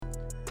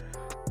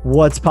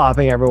What's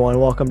popping, everyone?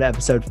 Welcome to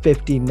episode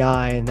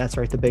 59. That's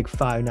right, the big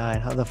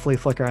 5-9 of the Flea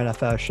Flicker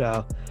NFL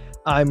show.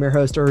 I'm your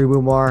host, Uri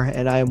Bumar,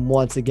 and I am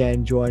once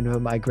again joined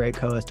with my great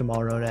co-host,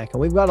 Amal Ronek.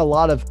 And we've got a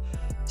lot of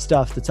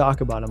stuff to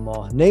talk about,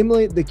 Amal,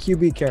 namely the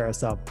QB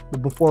carousel.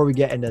 But before we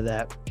get into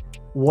that,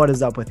 what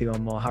is up with you,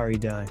 Amal? How are you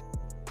doing?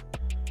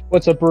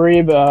 What's up,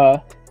 Reeb?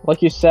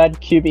 Like you said,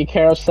 QB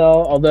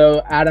carousel,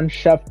 although Adam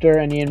Schefter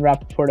and Ian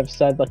Rappaport have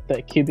said like the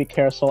QB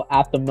carousel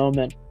at the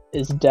moment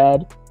is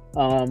dead.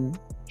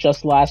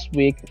 Just last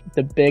week,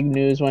 the big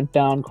news went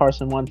down.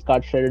 Carson Wentz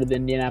got traded to the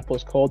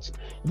Indianapolis Colts.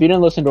 If you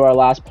didn't listen to our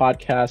last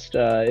podcast,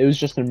 it was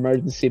just an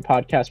emergency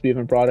podcast. We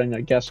even brought in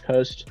a guest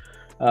host,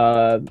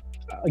 on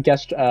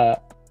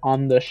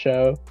the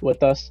show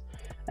with us.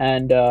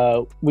 And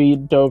we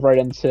dove right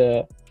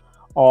into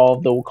all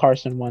the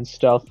Carson Wentz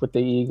stuff with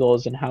the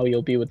Eagles and how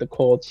he'll be with the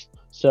Colts.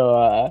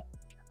 So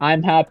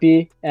I'm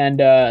happy. And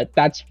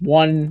that's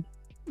one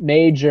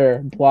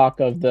major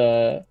block of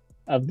the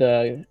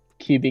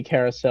QB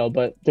carousel,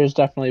 but there's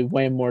definitely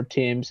way more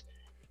teams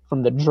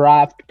from the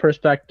draft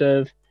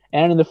perspective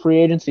and in the free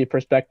agency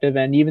perspective,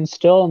 and even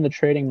still in the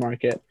trading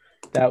market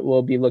that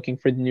will be looking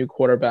for the new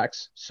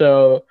quarterbacks.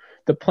 So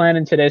the plan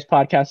in today's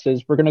podcast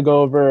is we're going to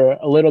go over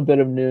a little bit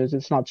of news.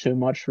 It's not too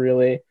much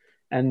really.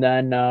 And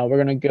then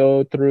we're going to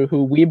go through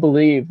who we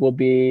believe will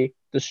be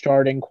the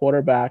starting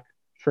quarterback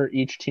for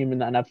each team in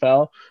the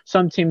NFL.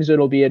 Some teams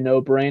it'll be a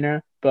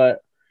no-brainer,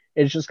 but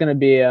it's just going to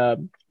be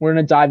we're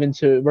going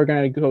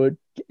to go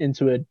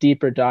into a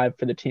deeper dive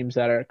for the teams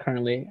that are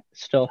currently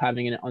still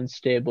having an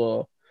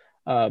unstable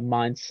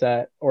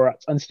mindset or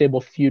unstable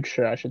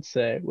future, I should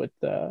say, with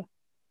their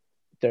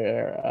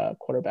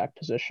quarterback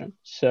position.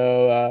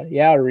 So,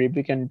 Reed,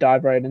 we can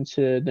dive right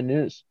into the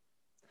news.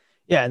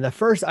 Yeah, and the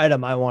first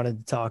item I wanted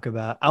to talk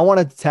about, I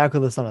wanted to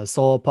tackle this on a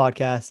solo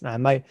podcast, and I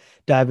might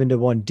dive into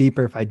one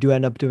deeper if I do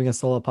end up doing a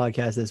solo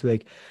podcast this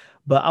week.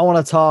 But I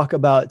want to talk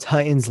about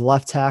Titans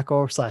left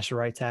tackle /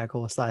 right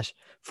tackle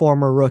 /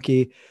 former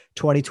rookie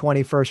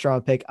 2020 first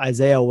round pick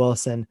Isaiah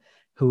Wilson,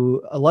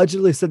 who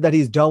allegedly said that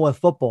he's done with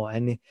football.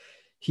 And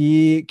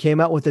he came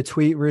out with a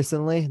tweet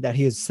recently that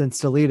he has since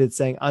deleted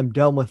saying, "I'm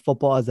done with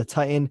football as a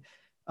Titan, ...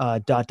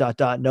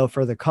 no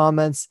further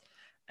comments."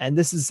 And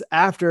this is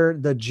after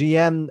the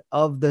GM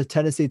of the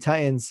Tennessee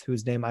Titans,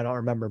 whose name I don't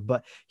remember,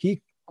 but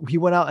he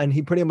went out and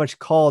he pretty much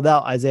called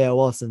out Isaiah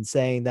Wilson,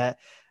 saying that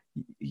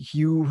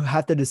you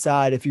have to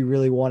decide if you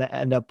really want to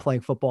end up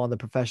playing football on the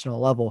professional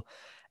level.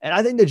 And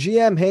I think the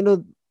GM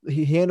handled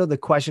the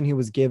question he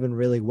was given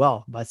really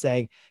well by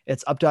saying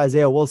it's up to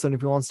Isaiah Wilson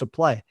if he wants to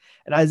play.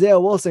 And Isaiah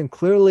Wilson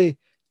clearly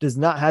does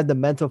not have the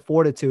mental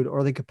fortitude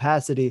or the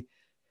capacity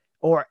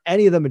or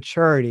any of the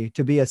maturity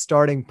to be a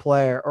starting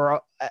player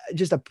or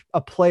just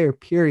a player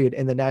period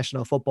in the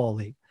National Football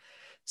League.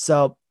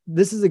 So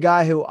this is a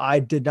guy who I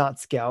did not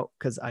scout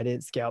because I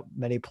didn't scout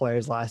many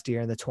players last year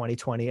in the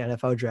 2020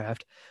 NFL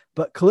draft,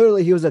 but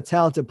clearly he was a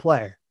talented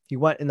player. He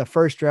went in the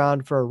first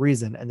round for a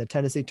reason. And the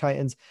Tennessee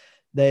Titans,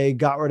 they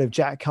got rid of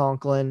Jack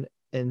Conklin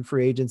in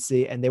free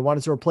agency and they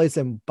wanted to replace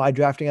him by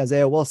drafting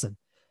Isaiah Wilson.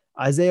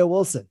 Isaiah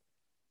Wilson,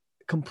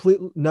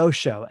 complete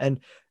no-show. And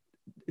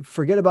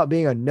forget about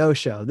being a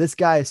no-show. This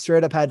guy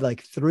straight up had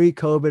like 3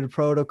 COVID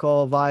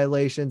protocol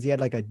violations. He had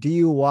like a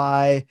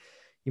DUI.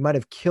 He might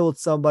have killed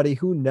somebody.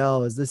 Who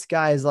knows? This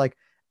guy is like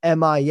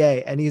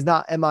MIA, and he's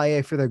not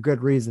MIA for the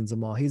good reasons,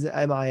 Amal. He's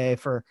MIA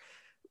for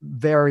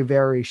very,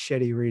 very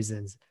shitty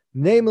reasons.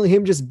 Namely,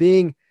 him just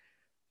being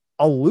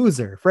a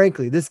loser.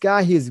 Frankly, this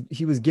guy,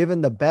 he was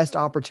given the best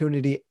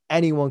opportunity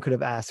anyone could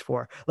have asked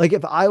for. Like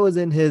if I was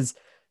in his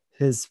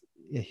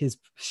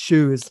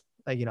shoes,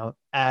 like,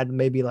 add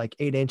maybe like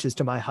 8 inches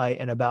to my height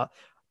and about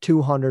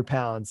 200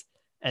 pounds.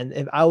 And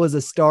if I was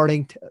a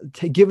starting,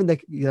 given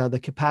the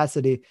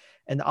capacity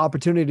and the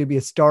opportunity to be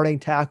a starting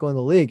tackle in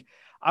the league,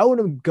 I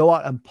wouldn't go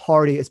out and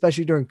party,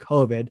 especially during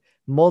COVID,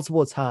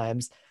 multiple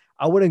times.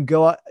 I wouldn't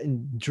go out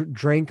and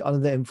drink under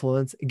the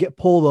influence, get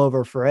pulled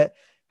over for it,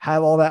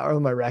 have all that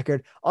on my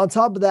record. On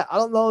top of that, I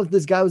don't know if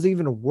this guy was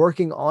even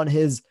working on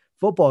his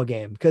football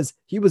game because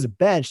he was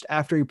benched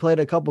after he played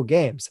a couple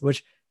games,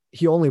 which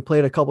he only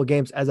played a couple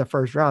games as a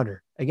first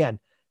rounder. Again,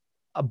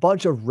 a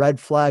bunch of red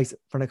flags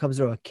when it comes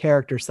to a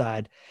character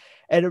side.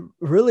 And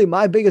really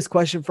my biggest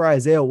question for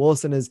Isaiah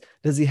Wilson is,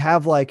 does he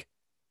have like,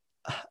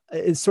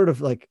 it's sort of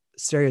like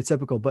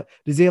stereotypical, but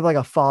does he have like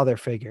a father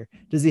figure?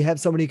 Does he have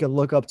somebody he can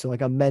look up to,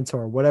 like a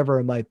mentor, whatever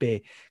it might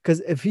be?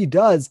 Because if he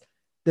does,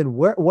 then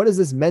what is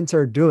this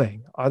mentor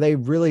doing? Are they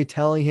really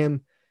telling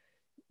him,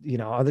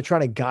 are they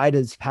trying to guide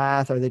his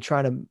path? Are they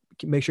trying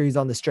to make sure he's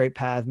on the straight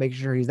path, making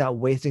sure he's not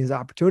wasting his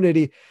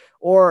opportunity?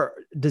 Or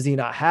does he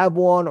not have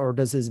one? Or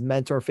does his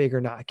mentor figure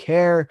not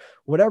care?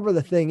 Whatever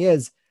the thing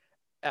is,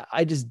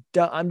 I'm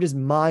just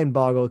mind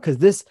boggled because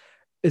this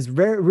is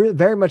very,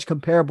 very much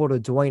comparable to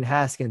Dwayne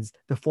Haskins,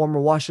 the former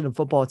Washington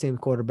football team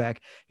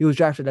quarterback. He was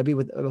drafted, I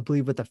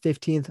believe, with the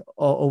 15th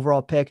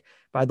overall pick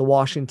by the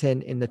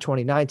Washington in the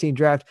 2019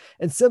 draft.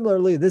 And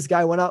similarly, this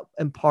guy went out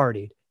and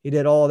partied. He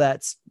did all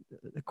that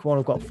quote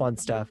unquote fun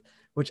stuff,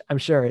 which I'm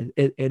sure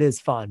it is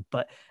fun.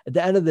 But at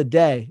the end of the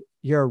day,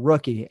 you're a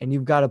rookie and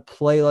you've got to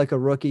play like a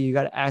rookie. You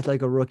got to act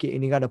like a rookie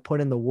and you got to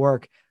put in the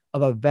work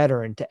of a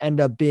veteran to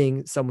end up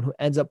being someone who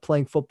ends up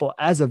playing football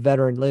as a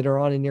veteran later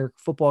on in your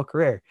football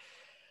career.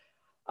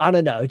 I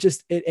don't know.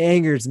 It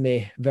angers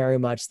me very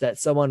much that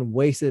someone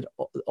wasted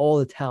all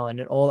the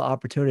talent and all the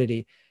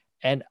opportunity.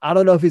 And I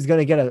don't know if he's going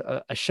to get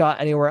a shot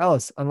anywhere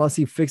else unless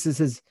he fixes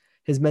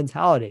his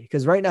mentality.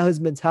 Because right now his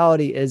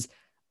mentality is,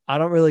 I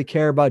don't really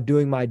care about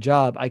doing my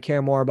job. I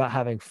care more about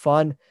having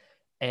fun.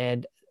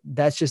 And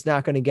that's just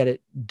not going to get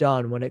it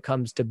done when it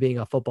comes to being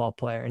a football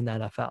player in the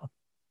NFL.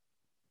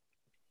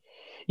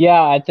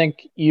 Yeah, I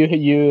think you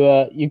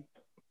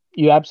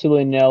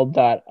absolutely nailed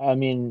that. I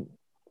mean,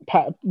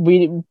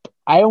 we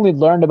I only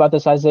learned about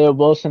this Isaiah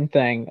Wilson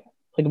thing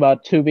like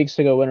about 2 weeks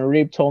ago when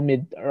Arif told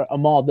me,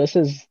 Amal, this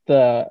is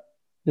the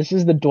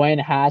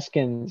Dwayne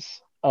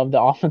Haskins of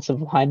the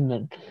offensive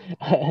lineman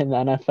in the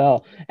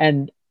NFL,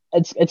 and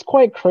it's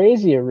quite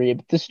crazy,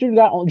 Arif. This dude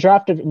got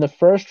drafted in the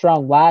first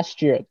round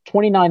last year,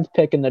 29th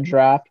pick in the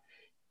draft.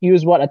 He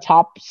was what, a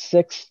top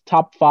six,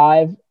 top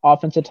five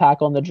offensive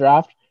tackle in the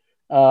draft.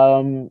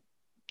 Um,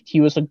 he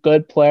was a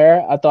good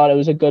player. I thought it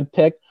was a good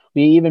pick.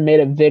 We even made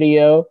a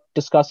video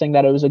discussing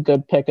that it was a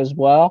good pick as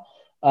well.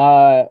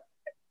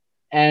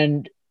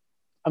 And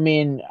I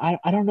mean, I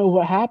don't know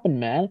what happened,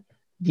 man.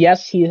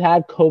 Yes, he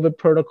had COVID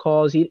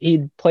protocols.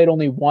 He played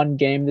only one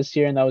game this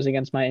year, and that was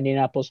against my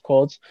Indianapolis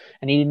Colts,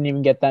 and he didn't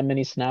even get that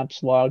many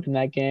snaps logged in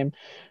that game.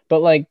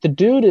 But like the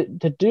dude,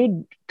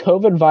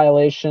 COVID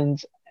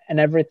violations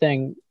and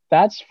everything,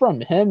 that's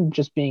from him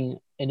just being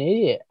an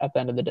idiot at the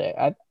end of the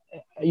day.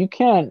 You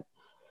can't.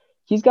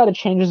 He's got to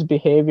change his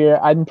behavior.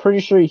 I'm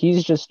pretty sure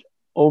he's just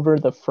over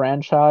the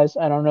franchise.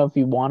 I don't know if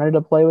he wanted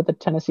to play with the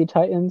Tennessee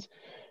Titans.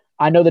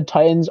 I know the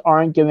Titans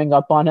aren't giving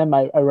up on him.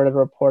 I read a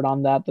report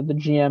on that the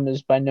GM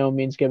is by no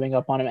means giving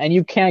up on him. And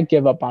you can't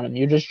give up on him.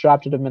 You just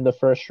drafted him in the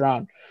first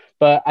round.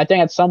 But I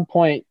think at some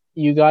point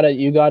you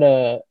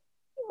gotta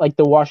like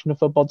the Washington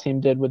football team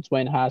did with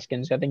Dwayne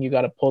Haskins. I think you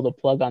gotta pull the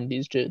plug on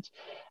these dudes.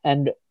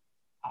 And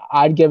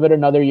I'd give it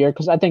another year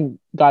because I think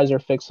guys are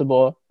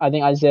fixable. I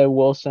think Isaiah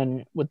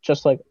Wilson with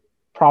just like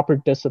proper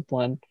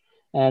discipline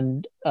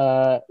and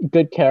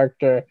good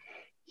character,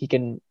 he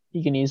can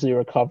easily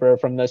recover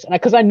from this. And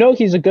because I know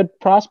he's a good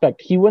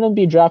prospect, he wouldn't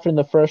be drafted in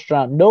the first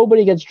round.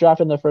 Nobody gets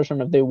drafted in the first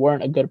round if they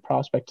weren't a good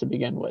prospect to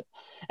begin with.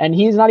 And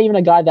he's not even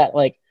a guy that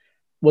like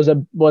was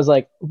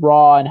like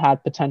raw and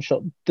had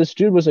potential. This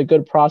dude was a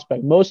good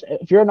prospect. Most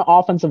if you're an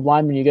offensive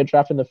lineman, you get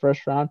drafted in the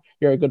first round,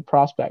 you're a good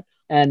prospect.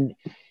 And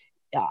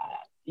uh,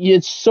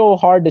 it's so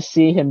hard to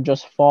see him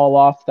just fall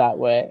off that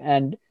way.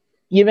 And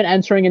even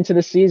entering into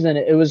the season,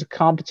 it was a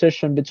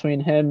competition between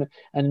him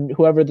and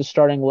whoever the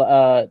starting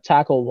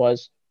tackle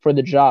was for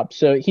the job.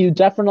 So he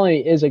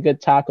definitely is a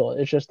good tackle.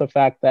 It's just the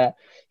fact that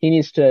he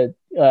needs to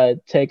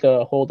take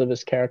a hold of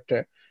his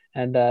character,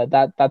 and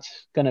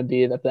that's going to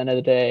be at the end of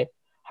the day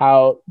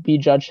how we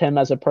judge him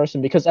as a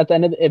person. Because at the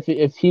end of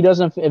if he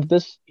doesn't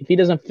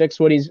fix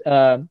what he's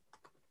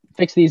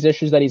fix these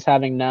issues that he's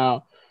having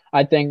now,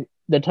 I think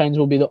the Titans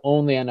will be the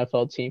only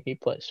NFL team he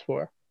plays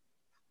for.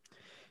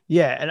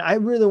 Yeah, and I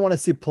really want to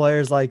see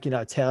players like,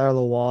 Taylor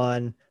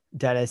Lewan,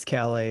 Dennis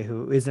Kelly,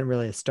 who isn't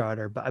really a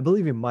starter, but I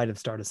believe he might have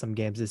started some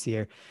games this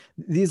year.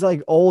 These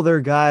like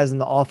older guys in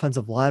the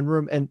offensive line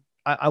room. And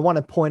I want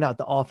to point out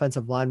the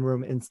offensive line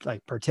room in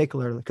like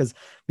particular, because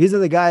these are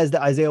the guys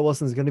that Isaiah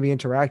Wilson is going to be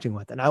interacting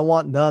with. And I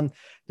want them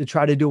to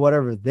try to do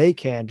whatever they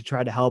can to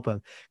try to help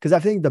him. Because I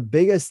think the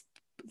biggest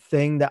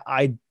thing that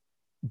I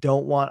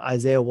don't want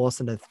Isaiah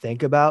Wilson to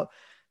think about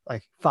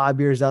like 5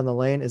 years down the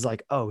lane is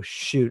like, oh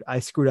shoot, I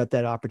screwed up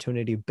that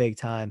opportunity big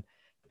time.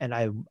 And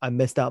I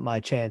missed out my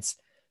chance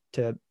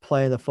to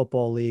play in the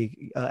football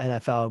league,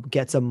 NFL,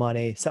 get some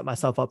money, set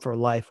myself up for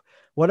life,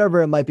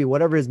 whatever it might be,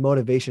 whatever his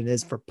motivation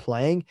is for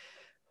playing.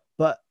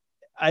 But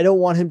I don't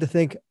want him to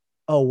think,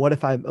 oh, what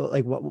if I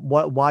like,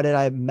 why did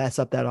I mess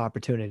up that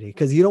opportunity?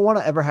 Cause you don't want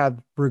to ever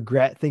have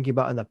regret thinking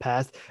about in the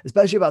past,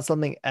 especially about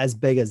something as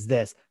big as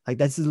this. Like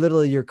this is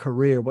literally your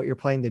career, what you're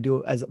planning to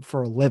do as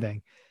for a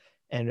living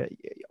and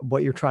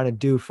what you're trying to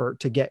do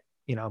to get,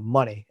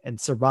 money and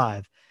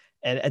survive.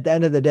 And at the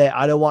end of the day,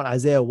 I don't want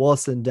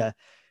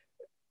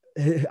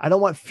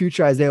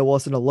future Isaiah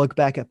Wilson to look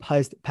back at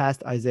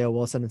past Isaiah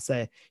Wilson and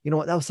say, you know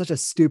what, that was such a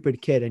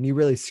stupid kid. And you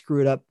really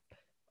screwed up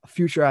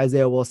future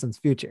Isaiah Wilson's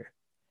future,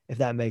 if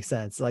that makes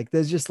sense. Like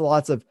there's just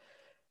lots of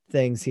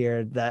things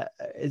here that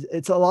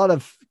it's a lot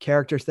of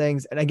character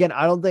things. And again,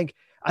 I think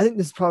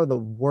this is probably the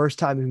worst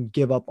time you can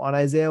give up on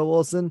Isaiah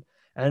Wilson.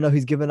 And I know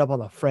he's given up on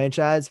the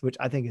franchise, which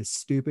I think is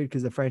stupid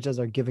because the franchise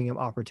are giving him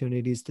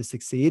opportunities to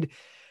succeed.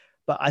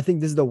 But I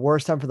think this is the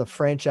worst time for the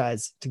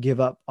franchise to give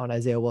up on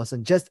Isaiah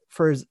Wilson just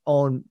for his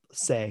own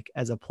sake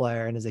as a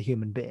player and as a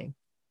human being.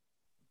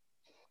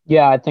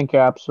 Yeah, I think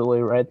you're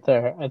absolutely right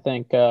there. I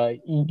think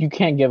you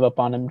can't give up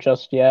on him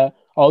just yet.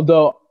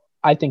 Although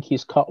I think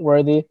he's cut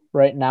worthy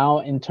right now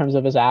in terms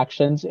of his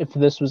actions. If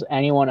this was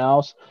anyone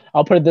else,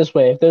 I'll put it this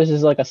way: if this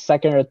is like a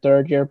second or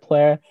third year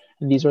player,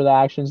 and these were the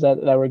actions that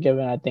were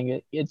given, I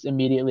think it's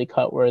immediately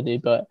cut worthy.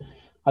 But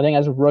I think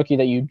as a rookie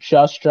that you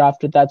just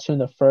drafted that to in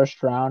the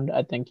first round,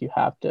 I think you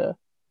have to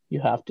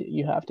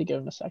give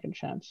him a second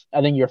chance.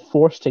 I think you're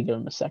forced to give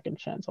him a second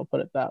chance. I'll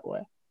put it that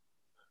way.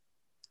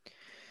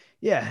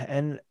 Yeah,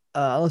 and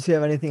unless you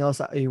have anything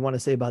else you want to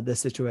say about this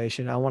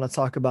situation, I want to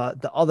talk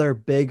about the other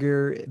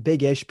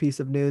big-ish piece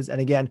of news.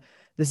 And again,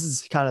 this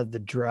is kind of the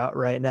drought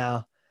right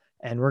now,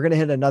 and we're gonna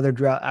hit another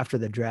drought after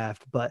the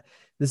draft. But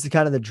this is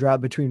kind of the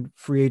drought between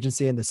free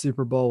agency and the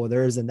Super Bowl, where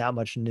there isn't that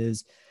much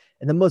news.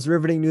 And the most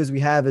riveting news we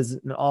have is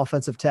an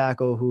offensive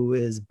tackle who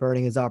is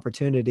burning his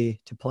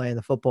opportunity to play in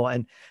the football.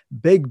 And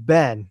Big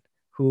Ben,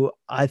 who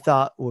I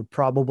thought would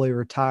probably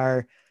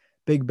retire.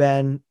 Big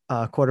Ben,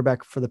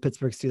 quarterback for the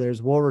Pittsburgh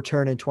Steelers, will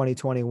return in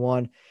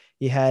 2021.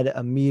 He had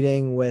a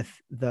meeting with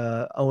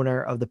the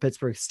owner of the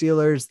Pittsburgh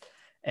Steelers,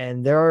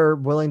 and they're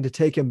willing to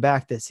take him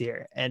back this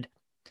year. And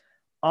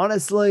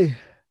honestly,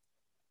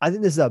 I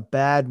think this is a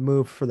bad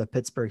move for the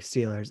Pittsburgh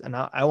Steelers. And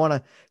I want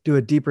to do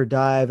a deeper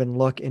dive and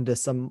look into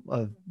some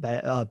of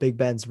Big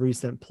Ben's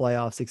recent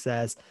playoff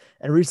success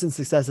and recent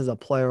success as a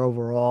player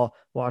overall,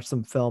 watch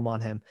some film on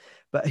him.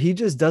 But he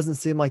just doesn't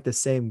seem like the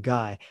same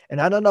guy.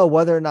 And I don't know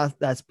whether or not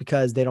that's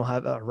because they don't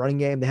have a running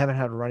game. They haven't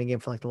had a running game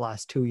for like the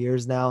last 2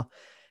 years now.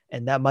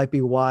 And that might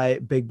be why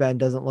Big Ben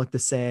doesn't look the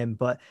same.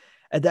 But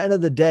at the end of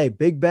the day,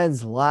 Big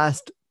Ben's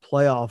last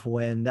playoff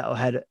win that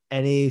had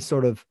any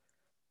sort of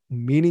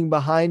meaning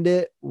behind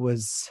it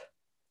was,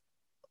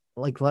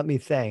 like, let me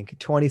think,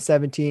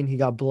 2017 he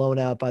got blown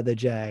out by the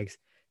Jags.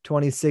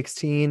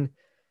 2016,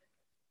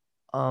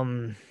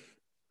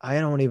 I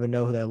don't even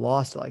know who they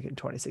lost to, like, in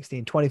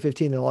 2016.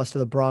 2015 they lost to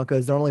the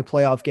Broncos. Their only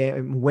playoff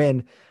game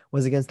win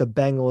was against the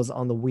Bengals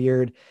on the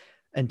weird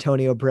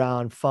Antonio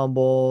Brown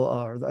fumble,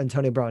 or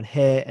Antonio Brown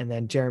hit, and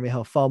then Jeremy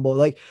Hill fumble.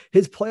 Like,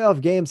 his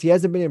playoff games, he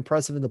hasn't been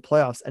impressive in the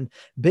playoffs. And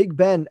Big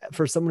Ben,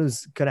 for someone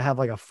who's going to have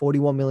like a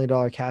 $41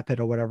 million cap hit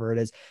or whatever it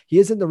is, he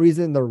isn't the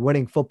reason they're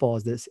winning football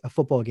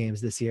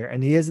games this year.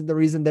 And he isn't the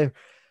reason they're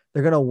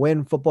going to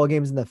win football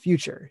games in the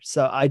future.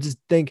 So I just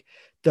think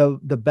the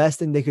best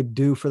thing they could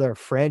do for their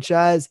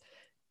franchise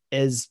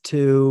is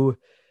to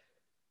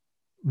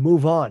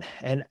move on.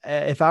 And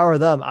if I were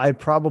them, I'd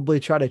probably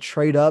try to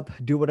trade up,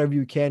 do whatever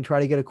you can, try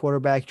to get a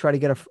quarterback, try to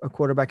get a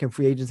quarterback in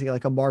free agency,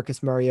 like a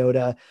Marcus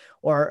Mariota,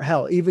 or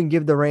hell, even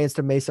give the reins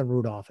to Mason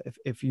Rudolph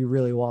if you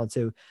really want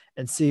to,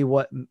 and see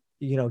what,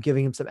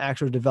 giving him some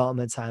actual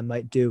development time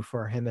might do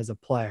for him as a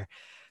player.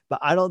 But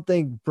I don't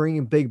think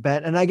bringing Big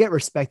Ben, and I get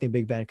respecting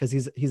Big Ben because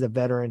he's a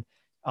veteran.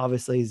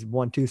 Obviously, he's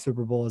won 2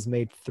 Super Bowls,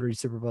 made 3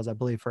 Super Bowls, I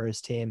believe, for his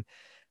team.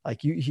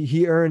 Like,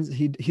 he's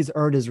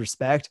earned his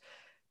respect.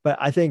 But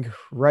I think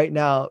right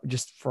now,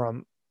 just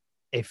from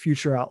a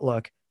future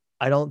outlook,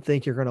 I don't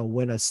think you're going to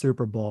win a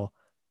Super Bowl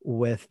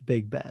with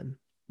Big Ben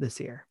this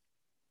year.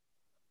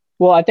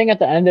 Well, I think at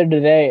the end of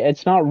the day,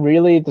 it's not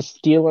really the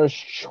Steelers'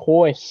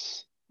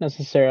 choice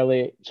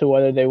necessarily to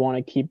whether they want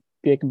to keep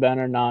Big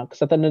Ben or not.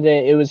 Because at the end of the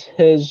day, it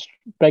was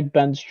Big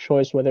Ben's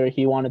choice whether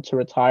he wanted to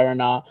retire or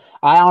not.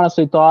 I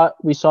honestly thought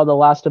we saw the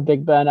last of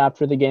Big Ben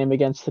after the game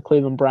against the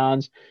Cleveland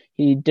Browns.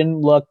 He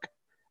didn't look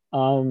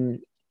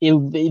he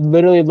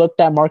literally looked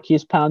at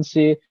Marquise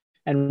Pouncey,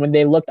 and when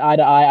they looked eye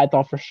to eye, I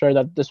thought for sure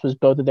that this was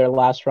both of their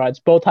last rides.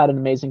 Both had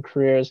amazing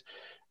careers.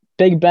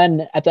 Big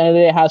Ben, at the end of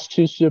the day, has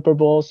 2 Super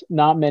Bowls.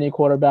 Not many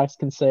quarterbacks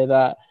can say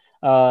that.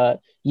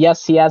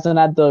 Yes, he hasn't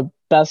had the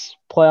best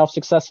playoff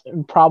success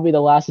in probably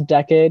the last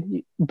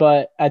decade,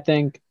 but I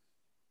think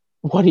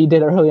what he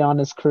did early on in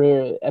his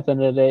career at the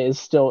end of the day is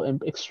still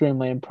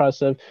extremely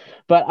impressive.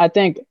 But I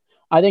think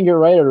you're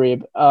right,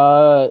 Arib.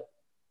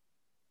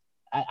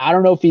 I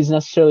don't know if he's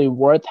necessarily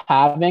worth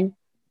having,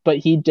 but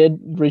he did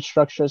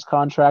restructure his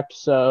contract,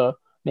 so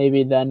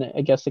maybe then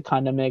I guess it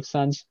kind of makes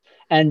sense.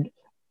 And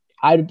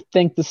I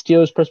think the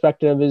Steelers'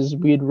 perspective is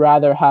we'd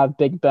rather have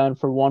Big Ben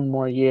for one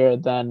more year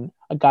than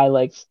a guy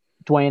like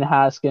Dwayne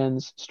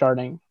Haskins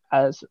starting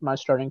as my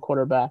starting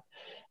quarterback,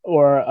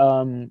 or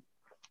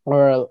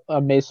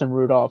a Mason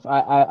Rudolph.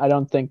 I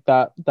don't think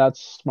that's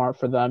smart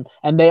for them,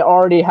 and they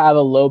already have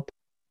a low.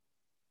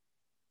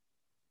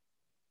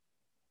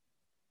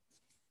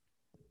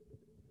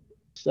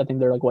 I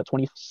think they're like what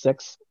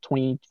 26,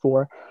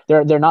 24.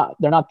 They're not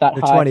that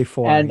They're high.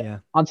 24, And yeah.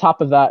 on top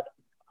of that,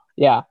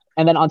 yeah.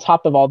 And then on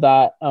top of all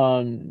that,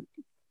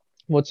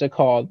 what's it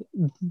called?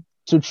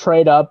 To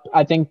trade up,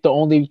 I think the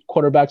only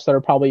quarterbacks that are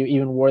probably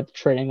even worth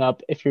trading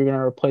up if you're going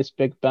to replace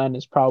Big Ben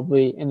is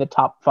probably in the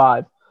top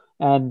 5.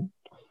 And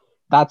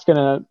that's going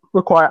to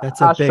require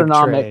That's a big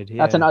trade.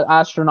 That's an Yeah.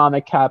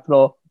 astronomic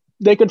capital.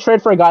 They could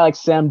trade for a guy like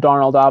Sam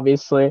Darnold,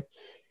 obviously.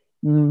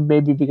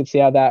 Maybe we can see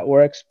how that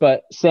works.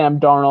 But Sam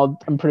Darnold,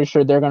 I'm pretty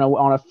sure they're going to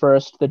want to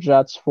first the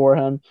Jets for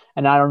him.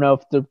 And I don't know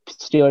if the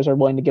Steelers are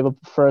willing to give up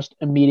a first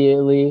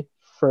immediately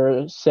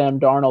for Sam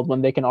Darnold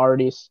when they can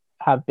already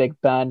have Big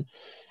Ben.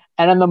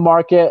 And in the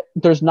market,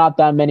 there's not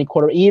that many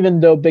even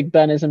though Big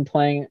Ben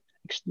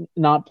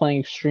not playing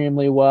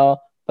extremely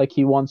well like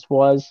he once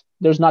was.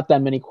 There's not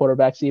that many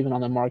quarterbacks even on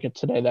the market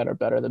today that are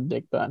better than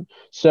Big Ben.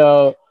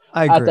 So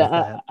I agree with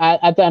that.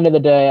 at the end of the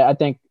day, I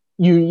think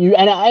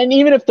and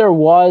even if there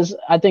was,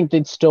 I think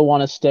they'd still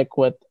want to stick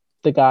with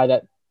the guy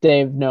that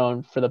they've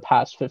known for the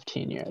past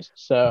 15 years.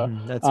 So,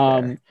 That's fair.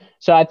 um,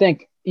 so I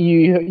think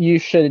you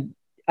should.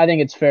 I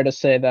think it's fair to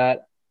say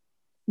that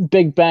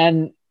Big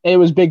Ben. It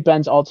was Big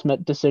Ben's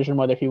ultimate decision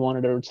whether he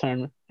wanted to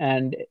return,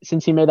 and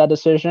since he made that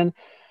decision,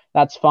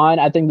 that's fine.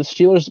 I think the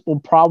Steelers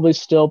will probably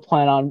still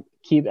plan on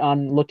keep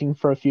on looking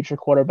for a future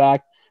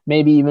quarterback,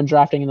 maybe even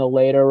drafting in the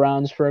later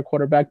rounds for a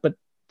quarterback. But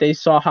they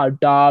saw how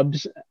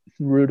Dobbs,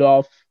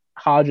 Rudolph,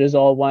 Hodges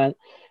all went,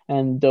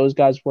 and those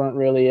guys weren't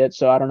really it.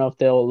 So I don't know if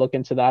they'll look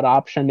into that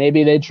option.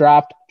 Maybe they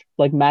draft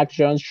like Mac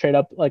Jones, trade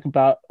up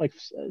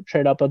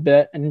a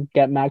bit and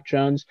get Mac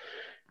Jones.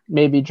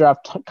 Maybe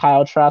draft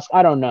Kyle Trask.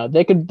 I don't know.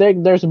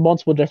 There's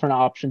multiple different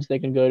options they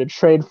can go to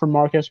trade for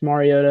Marcus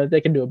Mariota. They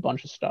can do a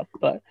bunch of stuff,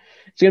 but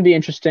it's gonna be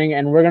interesting.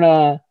 And we're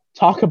gonna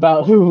talk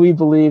about who we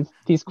believe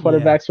these Yeah.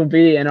 quarterbacks will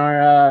be in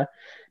our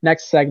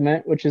next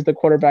segment, which is the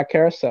quarterback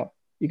carousel.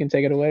 You can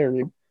take it away,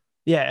 or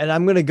Yeah, and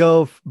I'm gonna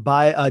go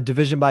by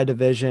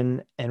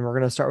division, and we're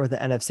gonna start with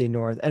the NFC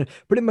North, and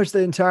pretty much the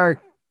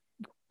entire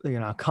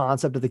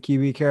concept of the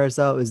QB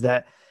carousel is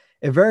that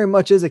it very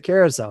much is a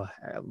carousel.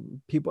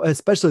 People,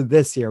 especially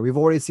this year, we've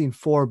already seen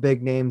four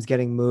big names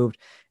getting moved,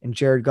 and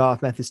Jared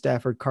Goff, Matthew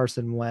Stafford,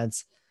 Carson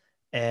Wentz,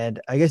 and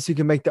I guess you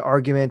can make the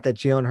argument that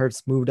Jalen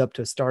Hurts moved up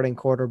to a starting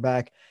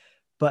quarterback,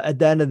 but at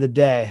the end of the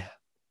day,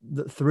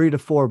 the 3 to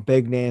 4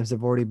 big names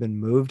have already been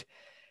moved.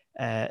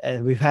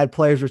 And we've had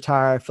players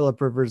retire,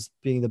 Philip Rivers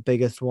being the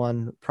biggest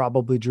one,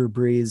 probably Drew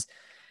Brees.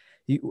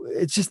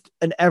 It's just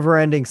an ever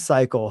ending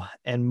cycle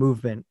and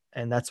movement.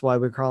 And that's why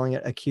we're calling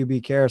it a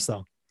QB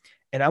carousel.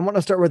 And I want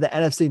to start with the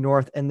NFC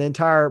North. And the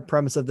entire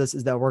premise of this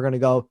is that we're going to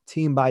go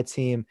team by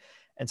team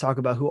and talk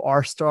about who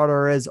our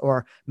starter is,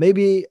 or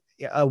maybe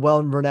a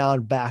well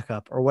renowned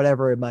backup or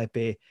whatever it might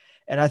be.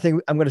 And I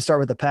think I'm going to start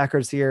with the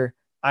Packers here.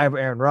 I have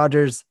Aaron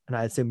Rodgers, and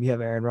I assume you have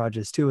Aaron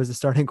Rodgers too as a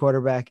starting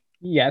quarterback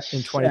in yes,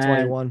 and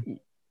 2021.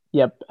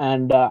 yep,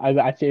 and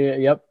I feel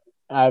yep.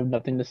 I have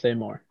nothing to say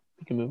more.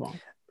 You can move on.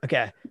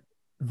 Okay.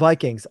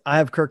 Vikings. I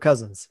have Kirk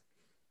Cousins.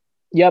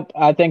 Yep,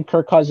 I think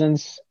Kirk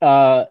Cousins,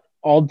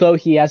 although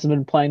he hasn't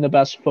been playing the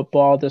best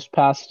football this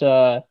past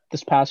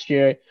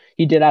year,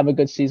 he did have a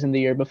good season the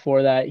year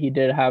before that. He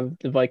did have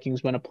the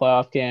Vikings win a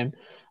playoff game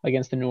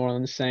against the New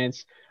Orleans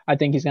Saints. I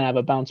think he's gonna have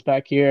a bounce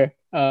back year,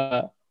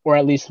 or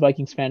at least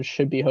Vikings fans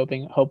should be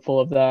hopeful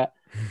of that.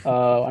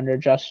 Under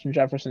Justin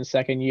Jefferson's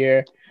second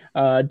year,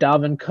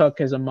 Dalvin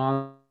Cook is a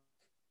monster.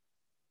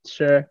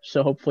 Sure.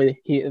 So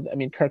hopefully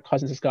Kirk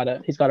Cousins he's got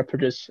to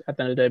produce at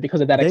the end of the day because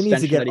of that They need to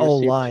extension get that he O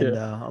received line too.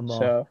 though, Amal.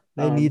 So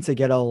They need to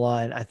get O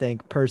line, I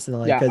think,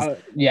 personally, yeah, because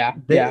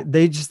yeah,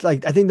 they just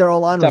like I think their O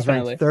line was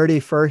ranked definitely.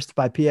 31st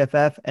by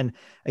PFF. And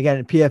again,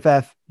 in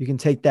PFF, you can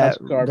take That's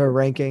that their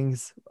garbage.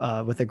 rankings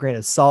with a grain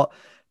of salt,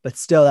 but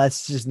still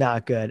that's just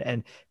not good.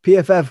 And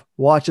PFF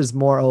watches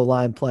more O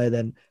line play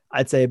than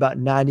I'd say about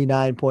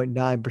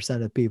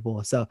 99.9% of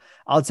people. So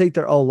I'll take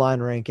their O line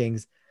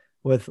rankings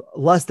with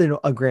less than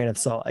a grain of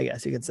salt, I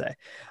guess you could say.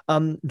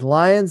 The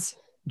Lions,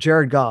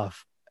 Jared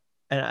Goff.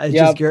 And it's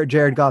just Yeah,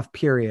 Jared Goff,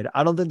 period.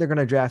 I don't think they're going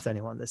to draft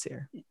anyone this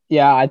year.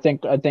 yeah. I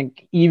think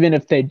even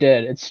if they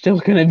did, it's still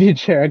going to be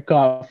Jared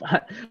Goff.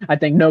 I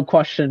think no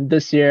question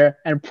this year,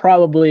 and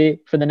probably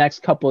for the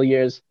next couple of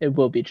years, it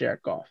will be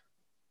Jared Goff.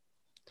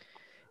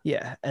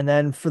 Yeah. And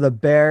then for the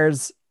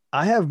Bears,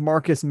 I have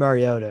Marcus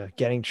Mariota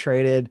getting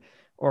traded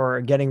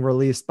or getting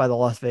released by the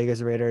Las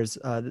Vegas Raiders.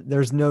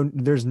 There's new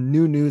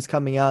news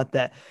coming out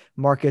that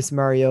Marcus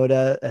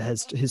Mariota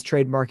has his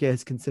trade market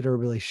has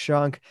considerably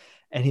shrunk,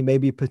 and he may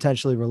be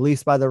potentially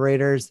released by the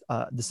Raiders.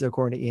 This is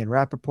according to Ian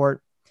Rappaport.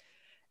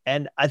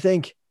 And I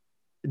think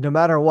no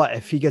matter what,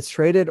 if he gets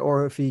traded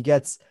or if he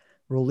gets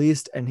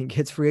released and he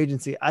gets free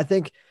agency, I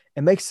think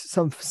it makes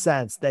some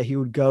sense that he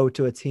would go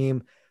to a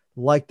team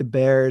like the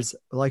Bears,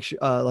 like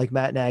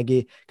Matt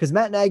Nagy, because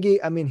Matt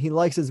Nagy, I mean, he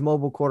likes his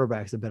mobile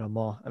quarterbacks a bit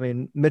more. I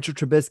mean, Mitchell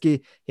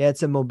Trubisky, he had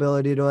some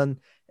mobility to him.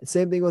 And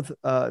same thing with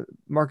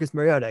Marcus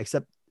Mariota,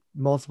 except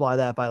multiply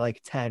that by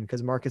like 10,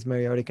 because Marcus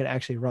Mariota can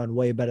actually run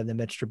way better than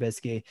Mitch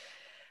Trubisky.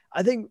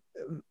 I think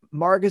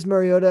Marcus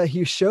Mariota,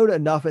 he showed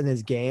enough in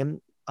his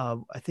game.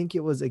 I think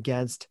it was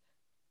against,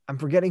 I'm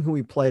forgetting who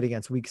he played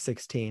against week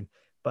 16,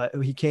 but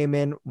he came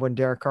in when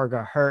Derek Carr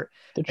got hurt,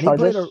 The and he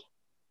played Chargers,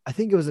 I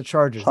think it was the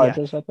Chargers. Yeah.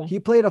 Chargers, I think. He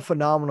played a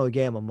phenomenal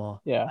game,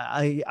 Amal. Yeah,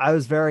 I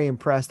was very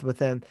impressed with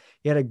him.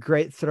 He had a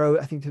great throw,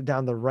 I think,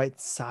 down the right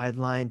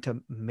sideline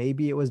to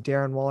maybe it was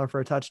Darren Waller for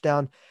a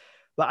touchdown.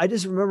 But I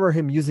just remember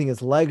him using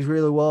his legs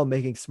really well,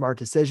 making smart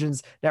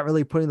decisions, not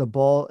really putting the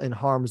ball in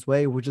harm's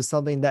way, which is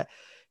something that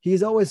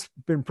he's always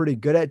been pretty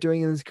good at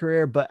doing in his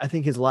career. But I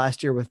think his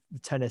last year with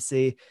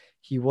Tennessee,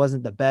 he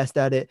wasn't the best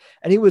at it.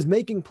 And he was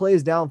making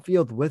plays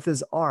downfield with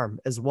his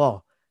arm as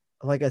well.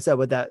 Like I said,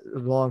 with that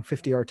long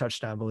 50-yard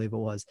touchdown, I believe it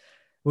was,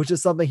 which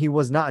is something he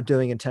was not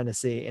doing in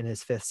Tennessee in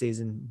his 5th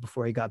season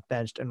before he got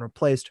benched and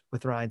replaced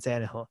with Ryan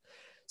Tannehill.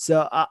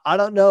 So I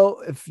don't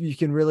know if you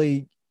can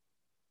really,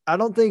 I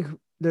don't think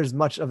there's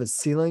much of a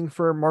ceiling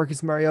for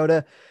Marcus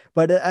Mariota,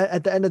 but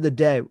at the end of the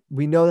day,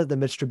 we know that the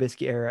Mitch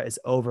Trubisky era is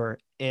over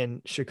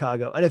in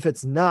Chicago. And if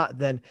it's not,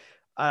 then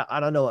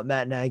I don't know what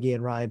Matt Nagy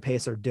and Ryan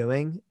Pace are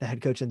doing, the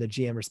head coach and the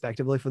GM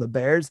respectively for the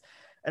Bears.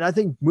 And I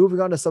think moving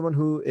on to someone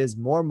who is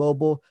more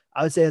mobile,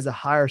 I would say has a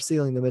higher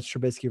ceiling than Mitch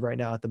Trubisky right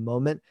now at the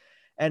moment.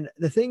 And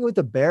the thing with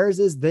the Bears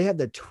is they have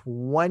the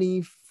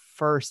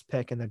 21st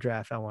pick in the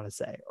draft, I want to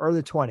say, or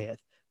the 20th,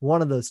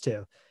 one of those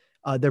two.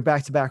 They're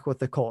back to back with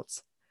the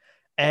Colts.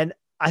 And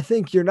I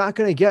think you're not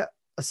going to get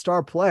a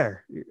star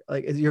player.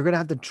 Like you're going to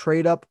have to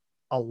trade up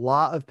a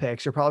lot of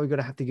picks. You're probably going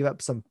to have to give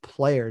up some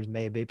players,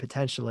 maybe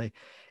potentially,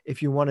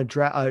 if you want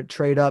to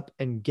trade up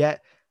and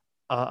get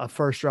a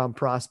first round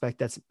prospect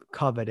that's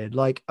coveted,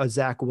 like a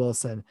Zach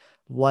Wilson,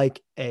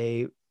 like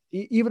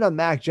even a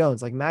Mac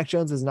Jones. Like Mac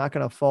Jones is not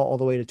going to fall all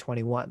the way to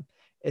 21.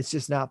 It's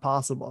just not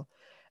possible.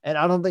 And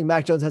I don't think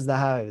Mac Jones has that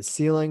high of a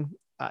ceiling.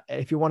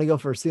 If you want to go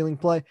for a ceiling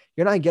play,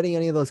 you're not getting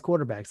any of those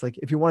quarterbacks. Like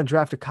if you want to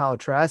draft a Kyle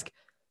Trask,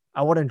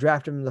 I wouldn't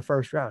draft him in the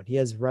first round. He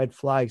has red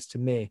flags to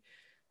me,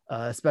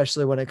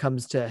 especially when it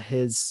comes to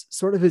his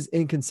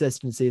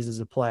inconsistencies as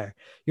a player.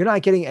 You're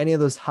not getting any of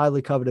those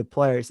highly coveted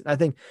players. I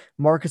think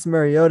Marcus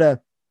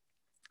Mariota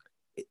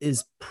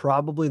is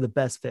probably the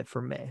best fit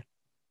for me.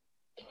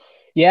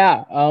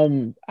 Yeah,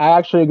 I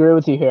actually agree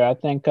with you here. I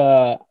think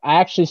I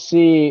actually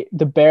see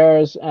the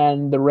Bears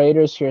and the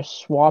Raiders here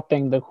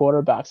swapping the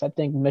quarterbacks. I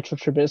think Mitchell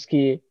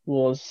Trubisky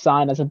will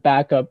sign as a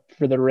backup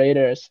for the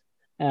Raiders,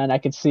 and I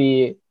could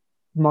see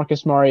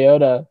Marcus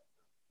Mariota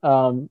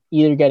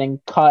either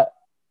getting cut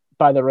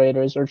by the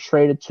Raiders or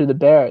traded to the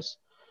Bears.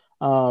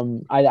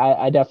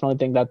 I definitely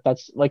think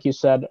that's like you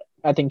said.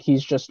 I think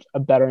he's just a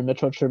better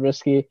Mitchell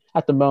Trubisky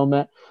at the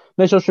moment.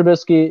 Mitchell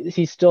Trubisky,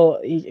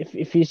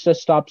 if he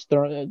just stops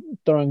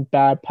throwing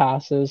bad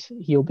passes,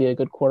 he'll be a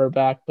good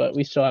quarterback. But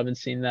we still haven't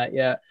seen that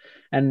yet.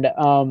 And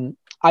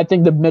I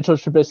think the Mitchell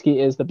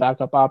Trubisky is the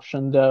backup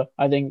option, though.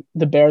 I think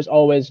the Bears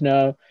always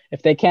know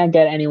if they can't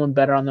get anyone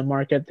better on the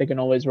market, they can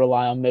always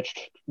rely on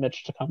Mitch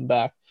to come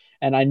back.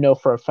 And I know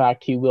for a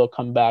fact he will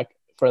come back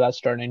for that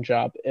starting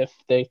job if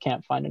they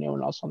can't find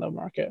anyone else on the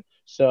market.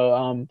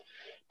 So,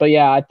 but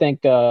yeah, I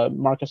think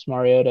Marcus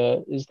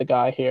Mariota is the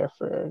guy here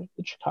for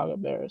the Chicago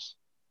Bears.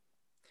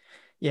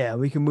 Yeah,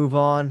 we can move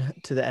on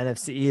to the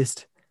NFC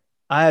East.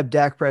 I have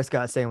Dak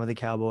Prescott staying with the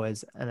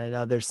Cowboys, and I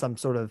know there's some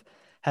sort of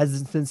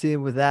hesitancy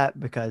with that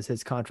because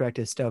his contract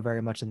is still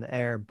very much in the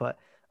air, but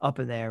up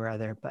in the air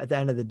rather. But at the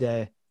end of the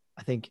day,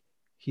 I think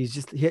he's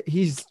just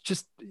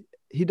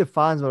he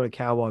defines what a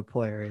Cowboy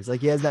player is.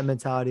 Like he has that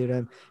mentality to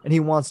him, and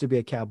he wants to be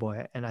a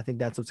Cowboy, and I think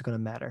that's what's going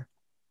to matter.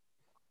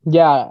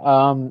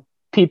 Yeah,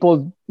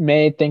 people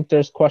may think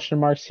there's question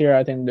marks here.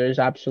 I think there's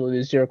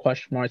absolutely zero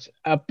question marks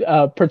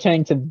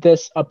pertaining to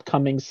this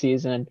upcoming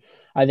season.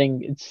 I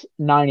think it's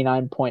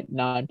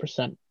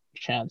 99.9%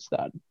 chance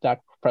that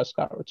Dak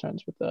Prescott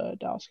returns with the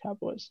Dallas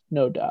Cowboys,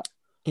 no doubt.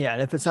 Yeah,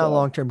 and if it's not a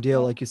long-term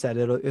deal, like you said,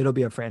 it'll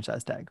be a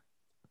franchise tag.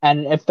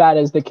 And if that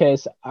is the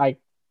case, I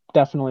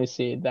definitely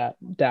see that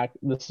Dak.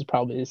 This is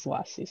probably his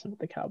last season with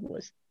the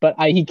Cowboys, but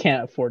he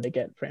can't afford to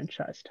get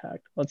franchise tagged.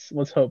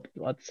 Let's hope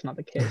that's not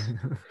the case.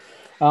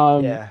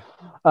 Yeah.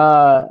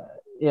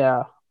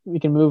 Yeah. We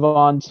can move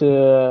on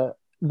to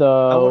the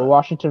wanna,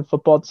 Washington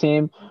football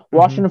team.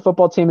 mm-hmm.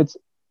 Football team. It's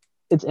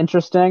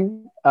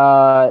interesting.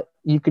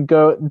 You could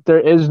go. There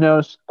is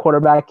no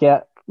quarterback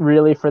yet,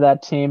 really, for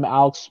that team.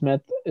 Alex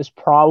Smith is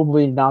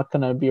probably not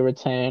going to be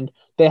retained.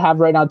 They have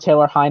right now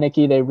Taylor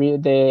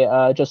Heineke.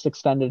 They just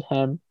extended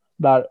him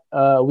about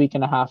a week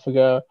and a half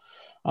ago.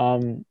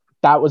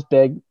 That was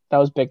big. That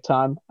was big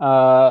time.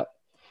 I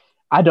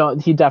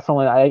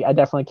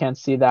definitely can't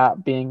see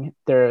that being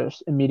their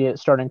immediate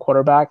starting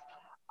quarterback.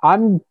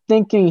 I'm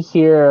thinking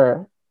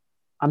Cam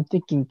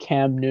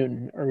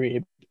Newton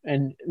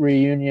and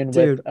reunion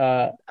Dude,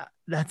 with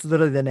that's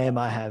literally the name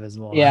I have as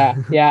well. yeah.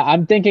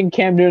 I'm thinking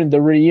Cam Newton,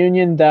 the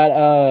reunion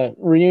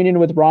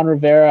with Ron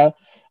Rivera.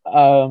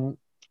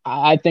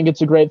 I think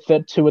it's a great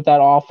fit too with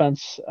that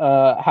offense,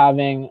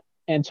 having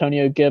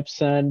Antonio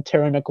Gibson,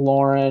 Terry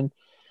McLaurin,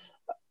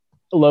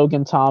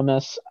 Logan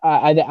Thomas.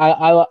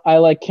 I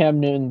like Cam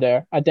Newton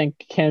there. I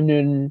think Cam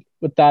Newton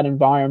with that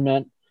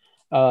environment,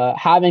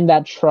 having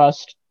that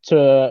trust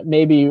to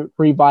maybe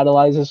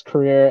revitalize his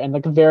career and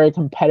like a very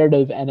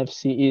competitive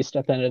NFC East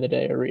at the end of the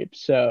day, Arif.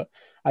 So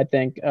I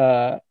think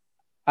I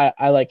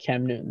like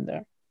Cam Newton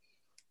there.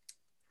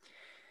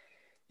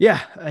 Yeah,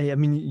 I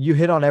mean, you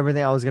hit on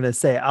everything I was going to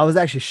say. I was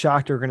actually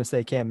shocked you were going to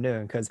say Cam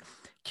Newton because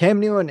Cam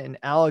Newton and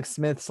Alex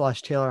Smith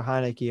 / Taylor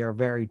Heineke are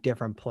very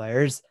different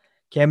players.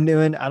 Cam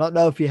Newton, I don't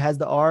know if he has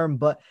the arm,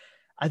 but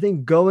I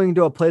think going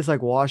to a place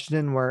like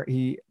Washington where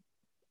I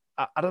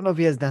don't know if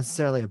he has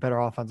necessarily a better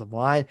offensive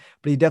line,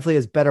 but he definitely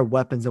has better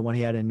weapons than what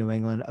he had in New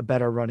England, a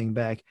better running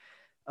back,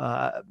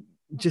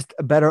 just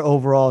a better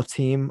overall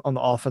team on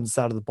the offensive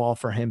side of the ball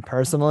for him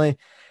personally.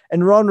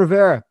 And Ron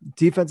Rivera,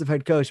 defensive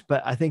head coach,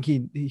 but I think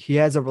he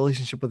has a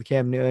relationship with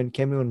Cam Newton.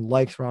 Cam Newton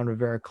likes Ron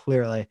Rivera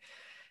clearly.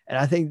 And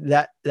I think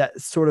that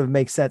sort of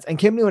makes sense. And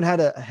Cam Newton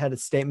had a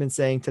statement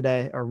saying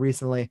today or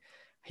recently,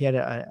 he had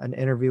an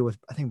interview with,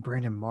 I think,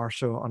 Brandon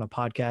Marshall on a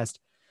podcast.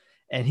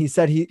 And he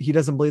said he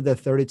doesn't believe there are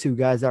 32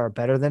 guys that are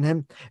better than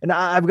him. And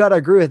I've got to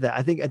agree with that.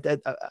 I think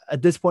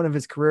at this point of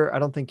his career, I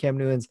don't think Cam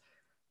Newton's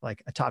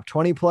like a top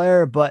 20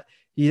 player, but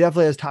he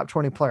definitely has top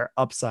 20 player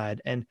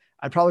upside. And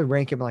I'd probably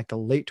rank him in like the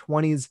late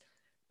 20s,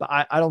 but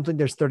I don't think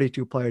there's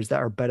 32 players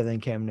that are better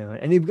than Cam Newton.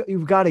 And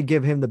you've got to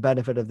give him the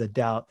benefit of the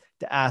doubt,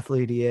 the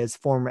athlete he is,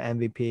 former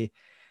MVP.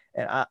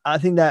 And I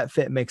think that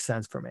fit makes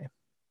sense for me.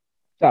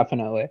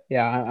 Definitely.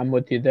 Yeah, I'm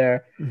with you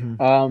there.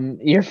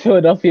 Mm-hmm. Your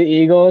Philadelphia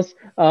Eagles.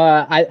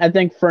 I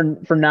think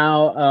for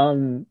now,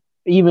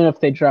 even if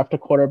they draft a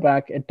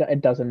quarterback,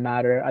 it doesn't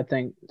matter. I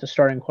think the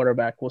starting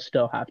quarterback will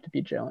still have to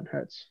be Jalen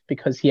Hurts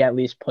because he at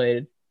least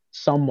played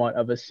somewhat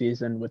of a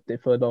season with the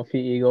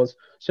Philadelphia Eagles.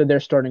 So their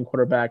starting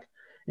quarterback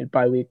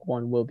by week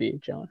 1 will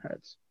be Jalen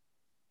Hurts.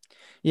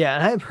 Yeah,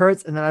 and I have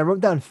Hurts, and then I wrote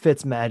down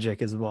Fitz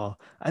Magic as well.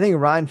 I think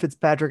Ryan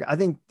Fitzpatrick. I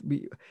think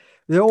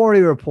there are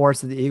already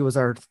reports that the Eagles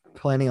are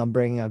planning on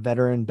bringing a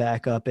veteran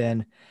back up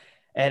in,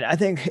 and I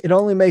think it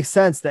only makes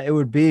sense that it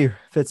would be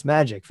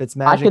Fitzmagic. I could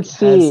Fitzmagic has.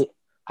 see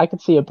I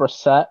could see a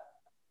Brissett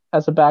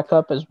as a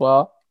backup as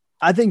well.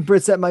 I think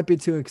Brissett might be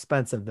too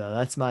expensive though.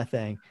 That's my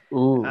thing.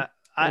 Ooh,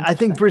 I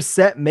think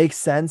interesting. Brissett makes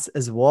sense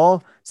as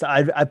well. So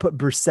I put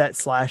Brissett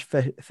slash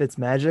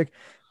Fitzmagic,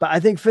 but I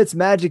think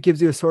Fitzmagic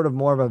gives you a sort of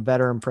more of a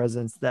veteran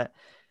presence that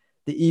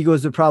the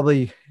Eagles would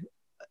probably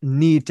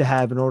need to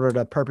have in order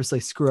to purposely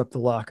screw up the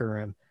locker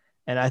room.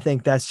 And I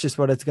think that's just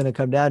what it's going to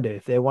come down to.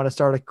 If they want to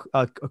start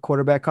a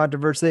quarterback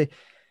controversy,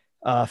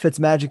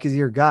 Fitzmagic is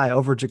your guy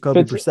over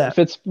Jacoby Brissett.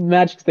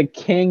 Fitzmagic's the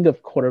king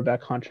of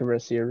quarterback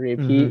controversy, Reeve.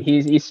 Mm-hmm.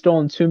 He's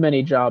stolen too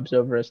many jobs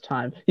over his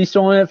time. He's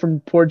stolen it from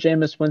poor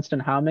Jameis Winston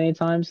how many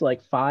times?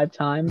 Like 5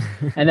 times.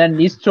 And then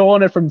he's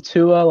stolen it from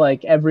Tua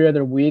like every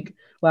other week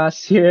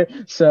last year.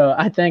 So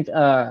I think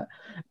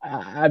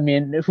I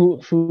mean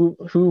who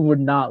would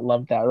not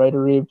love that, right,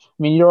 Reeve?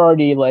 I mean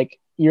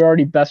you're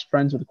already best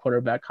friends with the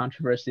quarterback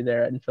controversy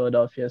there in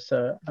Philadelphia.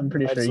 So I'm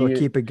pretty Might sure as well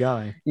keep it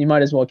going. you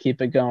might as well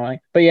keep it going.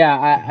 But yeah,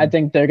 I Mm-hmm.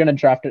 think they're gonna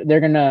draft it. They're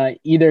gonna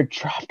either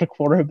draft a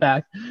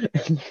quarterback.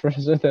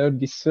 That would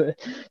be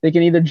they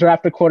can either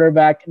draft a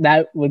quarterback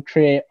that would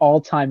create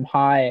all-time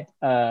high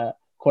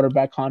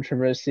quarterback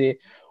controversy,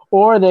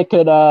 or they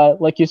could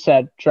like you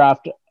said,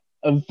 draft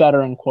a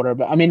veteran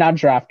quarterback. I mean, not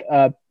draft,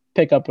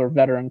 pick up a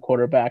veteran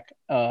quarterback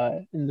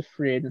in the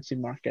free agency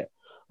market,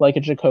 like a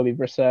Jacoby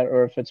Brissett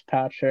or a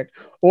Fitzpatrick,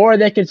 or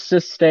they could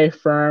just stay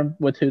firm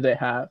with who they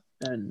have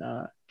and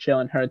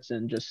Jalen Hurts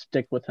and just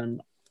stick with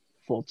him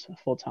full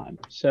time.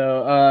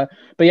 So,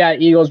 but yeah,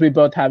 Eagles, we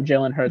both have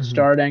Jalen Hurts Mm-hmm.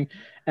 starting.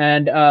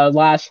 And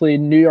lastly,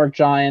 New York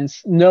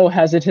Giants, no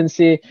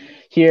hesitancy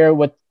here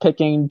with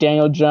picking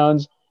Daniel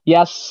Jones.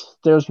 Yes,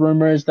 there's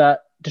rumors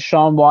that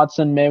Deshaun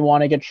Watson may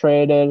want to get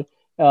traded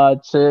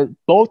to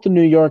both the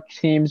New York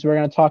teams. We're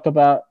going to talk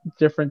about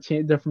different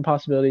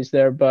possibilities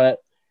there, but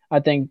I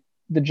think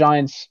the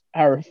Giants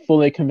are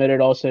fully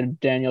committed also to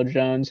Daniel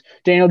Jones.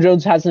 Daniel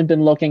Jones hasn't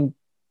been looking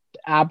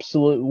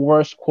absolute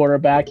worst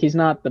quarterback. He's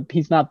not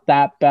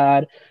that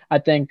bad. I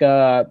think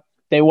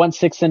they went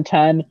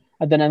 6-10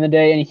 at the end of the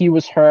day, and he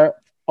was hurt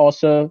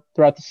also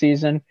throughout the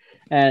season.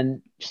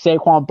 And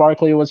Saquon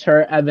Barkley was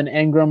hurt. Evan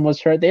Ingram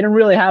was hurt. They didn't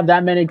really have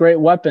that many great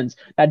weapons.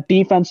 That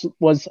defense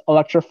was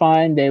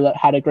electrifying. They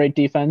had a great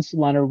defense.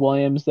 Leonard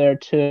Williams there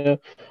too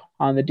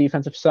on the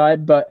defensive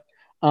side. But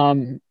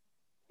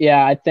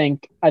yeah, I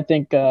think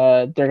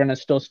they're gonna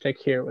still stick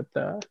here with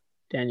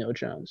Daniel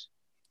Jones.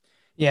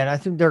 Yeah, and I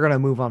think they're going to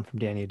move on from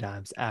Danny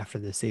Dimes after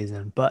this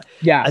season, but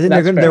Yeah, I think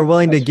that's they're fair.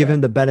 willing to That's give fair.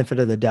 him the benefit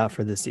of the doubt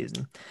for this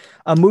season.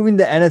 Moving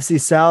to NFC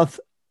South,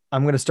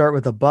 I'm going to start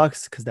with the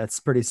Bucks because that's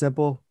pretty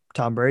simple.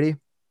 Tom Brady.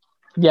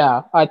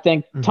 Yeah, I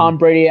think Mm-hmm. Tom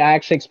Brady. I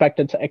actually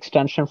expected an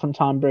extension from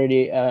Tom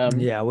Brady.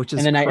 Yeah, which In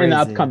is the crazy.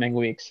 upcoming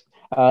weeks,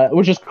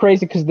 which is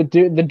crazy because the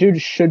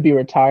dude should be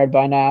retired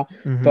by now,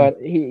 Mm-hmm. but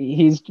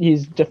he's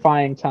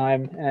defying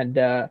time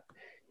and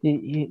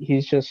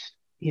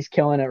he's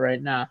killing it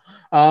right now.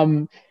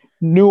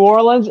 New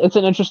Orleans, it's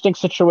an interesting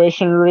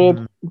situation,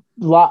 Reeb.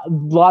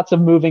 Mm-hmm. Lots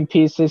of moving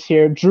pieces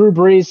here. Drew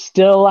Brees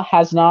still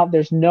has not.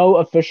 There's no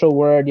official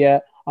word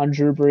yet on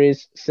Drew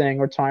Brees saying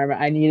retirement.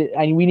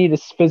 We need to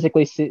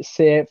physically see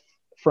it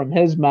from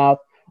his mouth,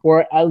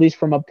 or at least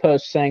from a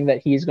post saying that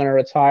he's going to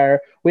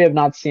retire. We have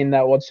not seen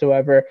that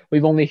whatsoever.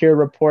 We've only heard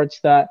reports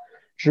that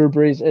Drew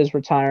Brees is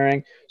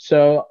retiring.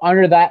 So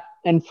under that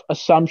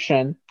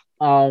assumption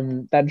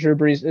that Drew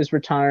Brees is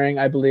retiring,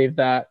 I believe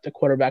that the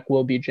quarterback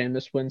will be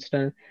Jameis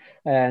Winston,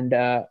 and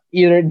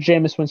either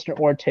Jameis Winston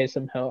or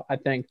Taysom Hill. I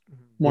think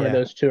one of Yeah.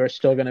 those two are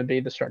still going to be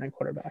the starting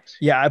quarterbacks.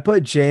 Yeah, I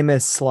put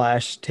Jameis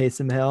slash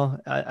Taysom Hill.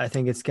 I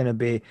think it's going to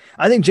be,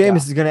 I think Jameis Yeah.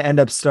 is going to end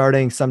up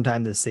starting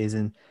sometime this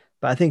season,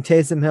 but I think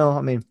Taysom Hill,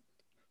 I mean,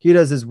 he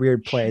does his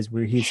weird plays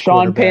where he's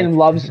Sean Payton quarterback.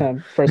 loves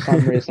him for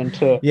some reason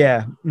too.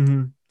 Yeah.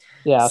 Mm-hmm.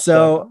 Yeah,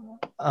 So,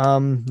 so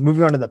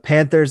moving on to the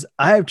Panthers,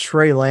 I have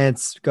Trey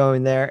Lance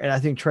going there, and I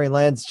think Trey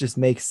Lance just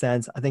makes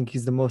sense. I think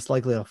he's the most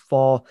likely to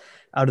fall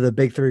out of the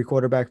big 3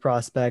 quarterback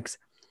prospects.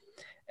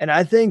 And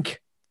I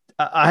think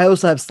I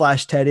also have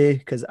slash Teddy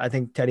because I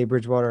think Teddy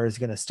Bridgewater is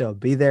going to still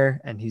be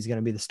there and he's going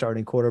to be the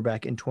starting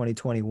quarterback in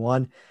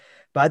 2021.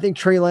 But I think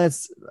Trey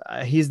Lance,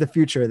 he's the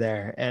future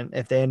there. And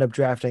if they end up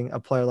drafting a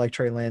player like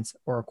Trey Lance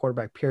or a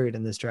quarterback period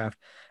in this draft,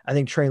 I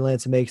think Trey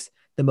Lance makes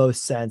the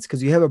most sense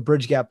because you have a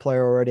bridge gap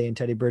player already in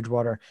Teddy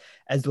Bridgewater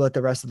as to let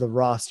the rest of the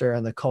roster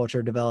and the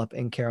culture develop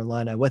in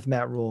Carolina with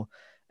Matt Rule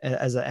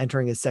as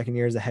entering his second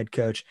year as a head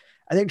coach.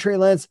 I think Trey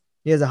Lance,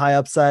 he has a high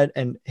upside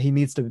and he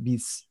needs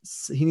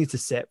to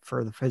sit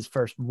for his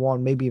first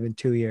one, maybe even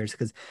 2 years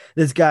because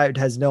this guy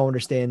has no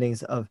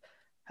understandings of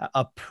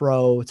a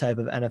pro type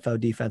of NFL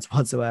defense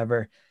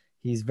whatsoever.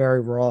 He's very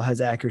raw, has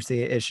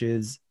accuracy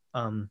issues.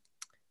 And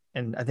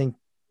I think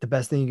the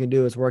best thing you can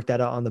do is work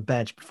that out on the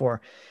bench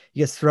before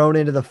he gets thrown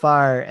into the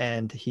fire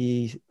and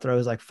he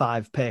throws like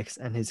 5 picks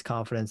and his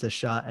confidence is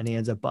shot and he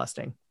ends up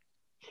busting.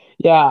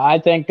 Yeah, I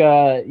think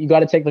you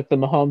got to take like the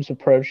Mahomes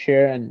approach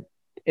here, and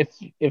if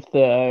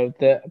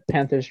the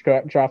Panthers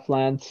draft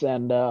Lance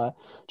and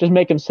just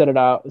make him sit it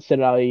out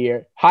a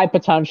year. High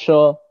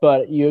potential,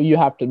 but you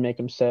have to make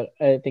him sit.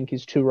 I think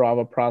he's too raw of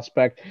a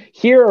prospect.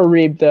 Here,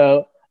 Arib,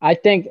 though, I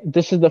think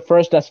this is the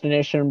first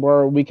destination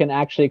where we can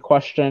actually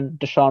question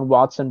Deshaun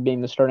Watson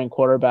being the starting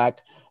quarterback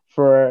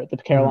for the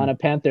Carolina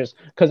Panthers,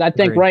 because I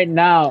think Agreed. right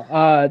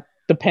now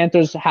the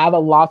Panthers have a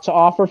lot to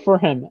offer for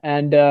him,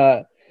 and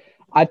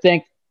I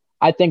think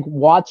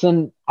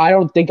Watson. I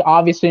don't think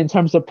obviously in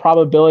terms of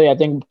probability. I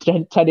think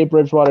Teddy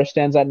Bridgewater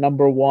stands at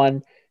number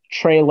one,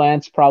 Trey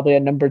Lance probably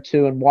at number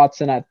two, and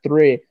Watson at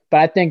three.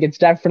 But I think it's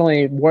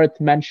definitely worth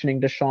mentioning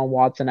Deshaun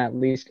Watson at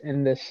least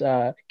in this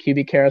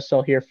QB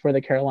carousel here for the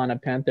Carolina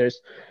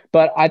Panthers.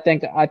 But I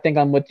think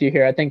I'm with you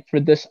here. I think for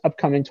this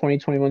upcoming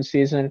 2021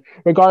 season,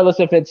 regardless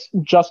if it's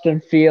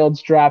Justin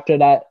Fields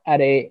drafted at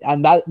a,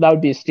 and that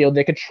would be a steal.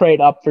 They could trade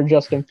up for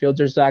Justin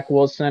Fields or Zach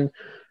Wilson.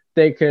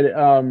 They could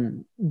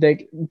they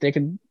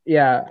could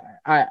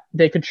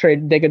they could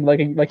trade, they could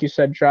like you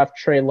said, draft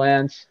Trey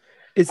Lance.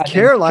 Is I think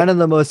Carolina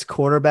the most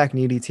quarterback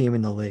needy team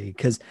in the league?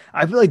 Because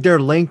I feel like they're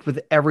linked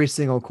with every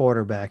single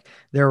quarterback.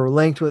 They're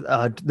linked with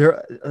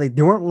they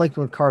weren't linked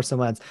with Carson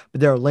Wentz, but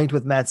they're linked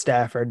with Matt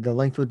Stafford. They're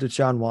linked with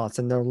Deshaun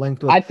Watson. They're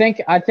linked with I think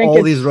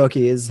all these it's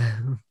rookies.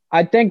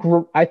 I think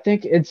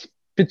it's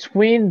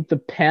between the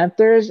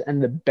Panthers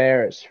and the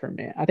Bears for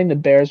me. I think the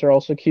Bears are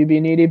also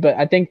QB needy, but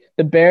I think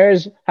the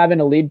Bears have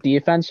an elite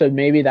defense, so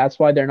maybe that's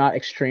why they're not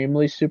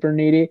extremely super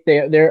needy.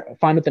 They're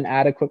fine with an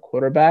adequate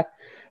quarterback,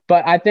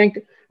 but I think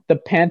the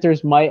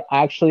Panthers might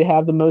actually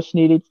have the most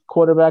needy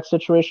quarterback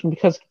situation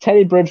because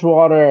Teddy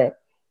Bridgewater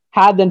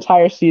had the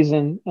entire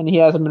season and he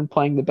hasn't been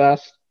playing the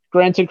best.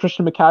 Granted,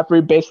 Christian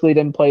McCaffrey basically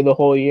didn't play the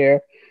whole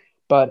year,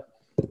 but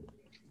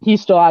he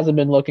still hasn't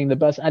been looking the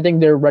best. I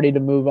think they're ready to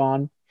move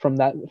on from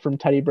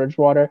Teddy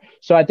Bridgewater.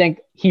 So I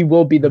think he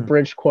will be the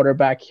bridge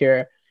quarterback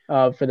here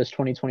for this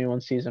 2021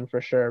 season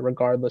for sure,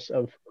 regardless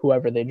of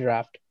whoever they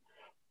draft.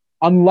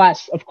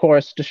 Unless, of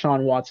course,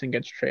 Deshaun Watson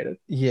gets traded.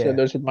 Yeah. So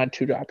those are my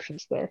two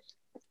options there.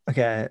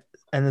 Okay.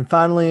 And then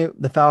finally,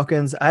 the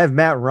Falcons. I have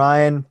Matt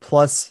Ryan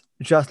plus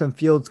Justin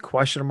Fields,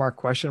 question mark,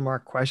 question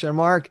mark, question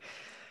mark.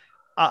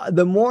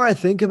 The more I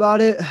think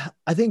about it,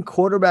 I think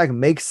quarterback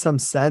makes some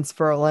sense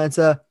for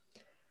Atlanta,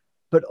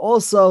 but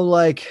also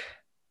like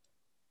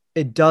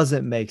it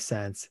doesn't make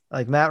sense.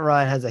 Like Matt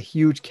Ryan has a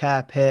huge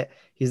cap hit.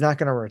 He's not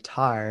going to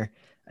retire.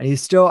 And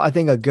he's still, I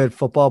think, a good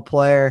football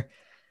player.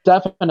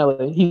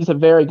 Definitely. He's a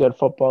very good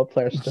football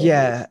player still.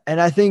 Yeah.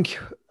 And I think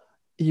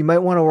you might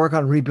want to work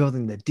on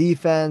rebuilding the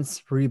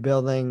defense,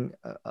 rebuilding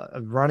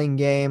a running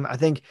game. I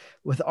think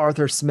with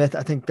Arthur Smith,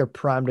 I think they're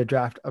primed to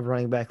draft a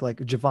running back like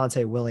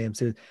Javonte Williams,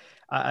 who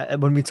we're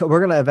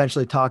going to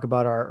eventually talk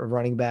about our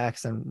running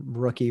backs and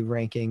rookie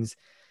rankings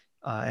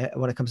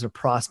when it comes to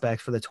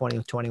prospects for the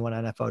 2021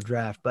 NFL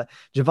draft. But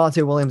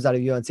Javonte Williams out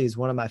of UNC is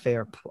one of my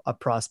favorite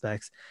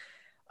prospects.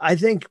 I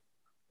think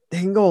they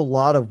can go a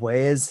lot of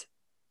ways.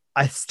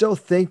 I still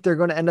think they're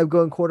going to end up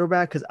going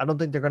quarterback because I don't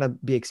think they're going to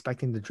be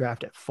expecting to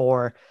draft at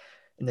 4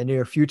 in the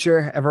near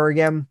future ever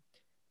again.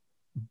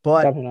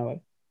 But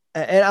definitely.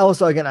 And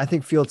also, again, I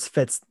think Fields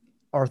fits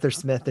Arthur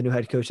Smith, the new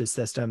head coach's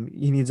system.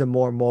 He needs a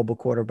more mobile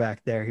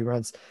quarterback there. He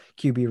runs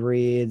QB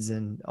reads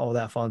and all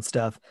that fun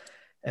stuff.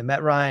 And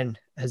Matt Ryan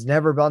has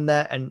never done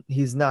that, and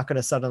he's not going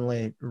to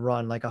suddenly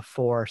run like a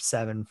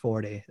 4.7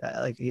 40.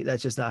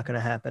 That's just not going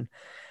to happen.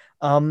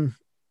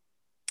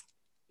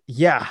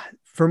 Yeah,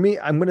 for me,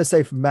 I'm going to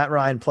say Matt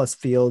Ryan plus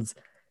Fields,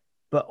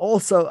 but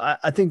also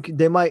I think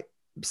they might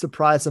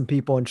surprise some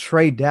people and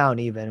trade down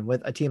even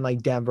with a team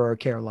like Denver or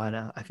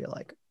Carolina, I feel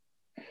like.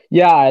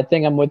 Yeah, I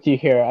think I'm with you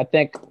here. I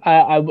think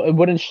it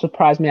wouldn't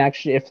surprise me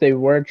actually if they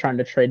were trying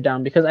to trade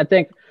down because I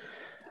think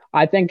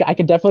I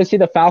could definitely see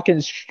the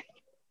Falcons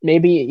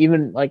maybe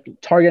even like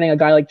targeting a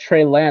guy like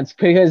Trey Lance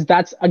because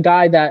that's a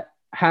guy that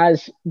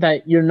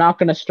you're not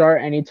going to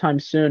start anytime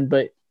soon,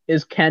 but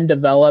can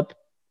develop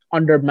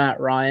under Matt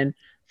Ryan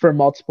for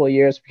multiple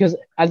years because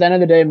at the end of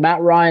the day,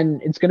 Matt Ryan,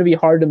 it's going to be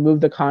hard to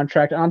move the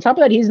contract. And on top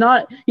of that,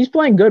 he's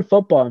playing good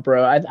football,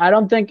 bro. I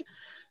don't think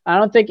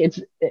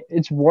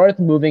it's worth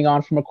moving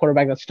on from a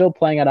quarterback that's still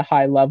playing at a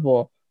high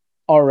level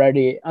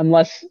already,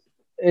 unless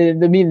I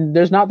mean,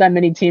 there's not that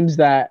many teams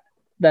that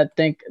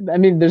think. I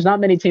mean, there's not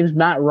many teams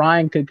Matt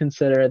Ryan could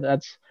consider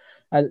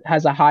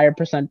has a higher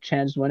percent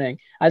chance winning.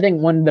 I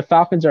think when the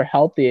Falcons are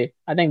healthy,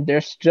 I think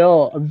they're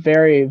still a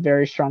very,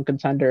 very strong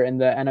contender in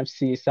the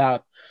NFC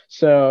South.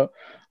 So,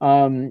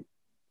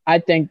 I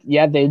think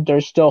yeah,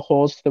 there's still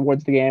holes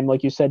towards the game,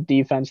 like you said,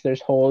 defense.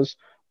 There's holes,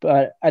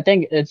 but I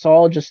think it's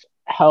all just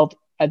health.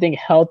 I think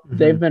health. Mm-hmm.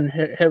 They've been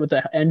hit with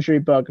the injury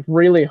bug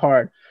really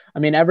hard. I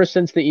mean, ever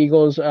since the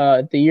Eagles,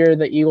 the year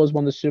the Eagles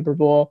won the Super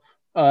Bowl,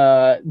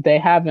 they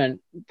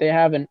haven't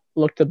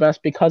looked the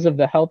best because of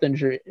the health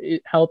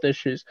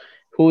issues.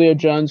 Julio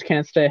Jones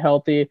can't stay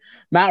healthy.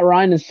 Matt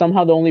Ryan is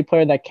somehow the only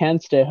player that can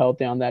stay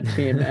healthy on that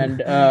team,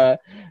 and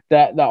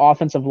that the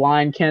offensive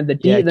line can,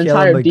 Yeah, the Caleb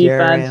entire McGarry,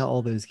 defense.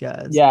 all those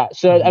guys. Yeah.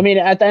 So I Mm-hmm. mean,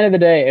 at the end of the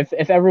day,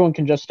 if everyone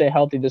can just stay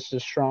healthy, this is a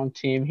strong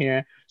team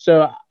here.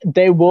 So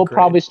they will Agreed.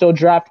 probably still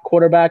draft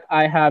quarterback.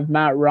 I have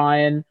Matt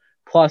Ryan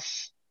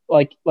plus,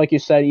 like you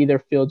said, either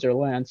Fields or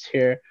Lance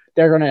here.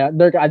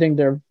 I think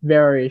they're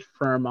very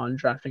firm on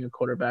drafting a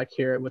quarterback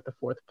here with the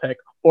fourth pick,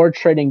 or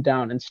trading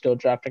down and still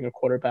drafting a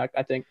quarterback.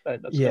 I think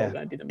that's still Yeah.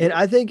 going to be the And move.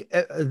 I think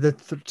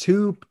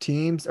two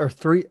teams or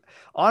three,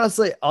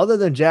 honestly, other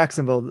than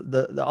Jacksonville,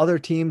 the other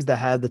teams that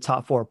had the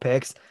top four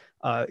picks,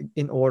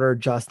 in order,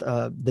 just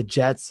the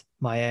Jets,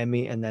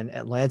 Miami, and then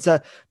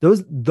Atlanta.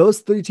 Those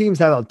three teams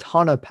have a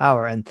ton of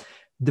power, and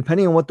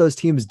depending on what those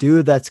teams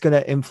do, that's going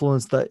to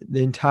influence the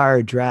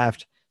entire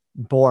draft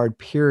board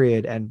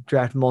period and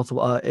draft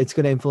multiple. It's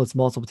going to influence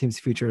multiple teams'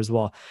 future as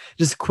well.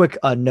 Just a quick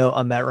note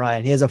on Matt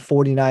Ryan. He has a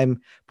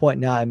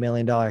 $49.9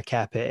 million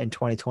cap hit in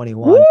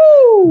 2021,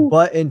 Woo!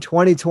 but in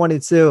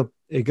 2022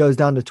 it goes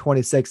down to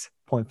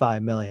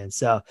 26.5 million.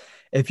 So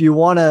if you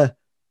want to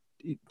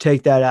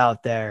take that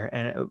out there,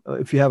 and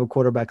if you have a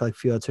quarterback like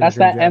Fields who you're That's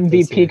going to that draft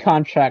this MVP year,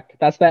 contract.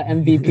 That's that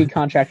MVP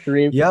contract,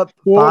 Reeve. yep,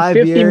 For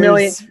 50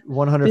 million, 5 years,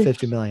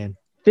 150 million.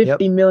 Yep.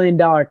 $50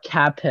 million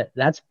cap hit.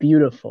 That's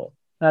beautiful.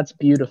 That's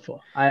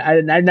beautiful.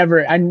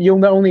 You'll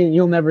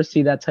never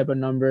see that type of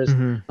numbers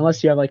Mm-hmm.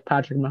 unless you have like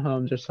Patrick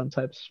Mahomes or some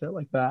type of shit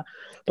like that.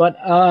 But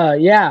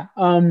yeah,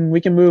 we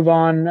can move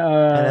on.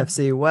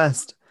 NFC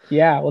West.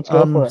 Yeah, let's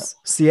go for it.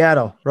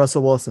 Seattle,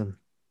 Russell Wilson.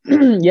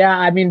 Yeah,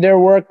 I mean there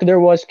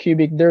was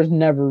cubic. There's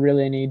never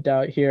really any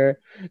doubt here.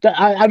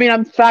 I mean,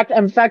 in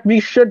fact, we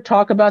should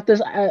talk about this.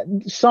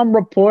 Some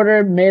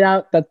reporter made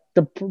out that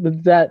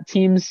that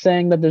team's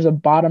saying that there's a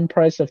bottom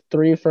price of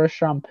 3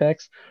 first-round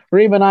picks.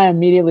 Reeve and I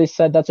immediately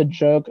said that's a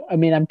joke. I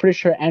mean, I'm pretty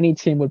sure any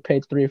team would pay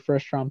 3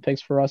 first-round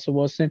picks for Russell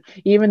Wilson.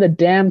 Even the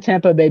damn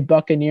Tampa Bay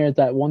Buccaneers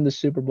that won the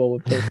Super Bowl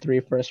would pay 3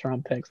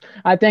 first-round picks.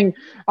 I think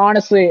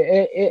honestly,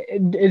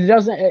 it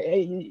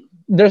doesn't.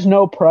 There's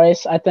no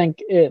price. I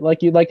think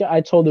like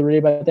I told the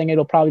Reeb, I think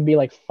it'll probably be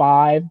like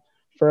 5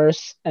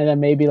 first and then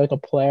maybe like a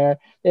player.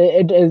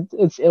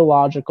 It's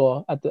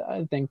illogical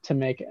I think to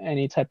make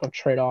any type of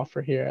trade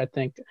offer here. I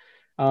think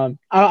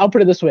I'll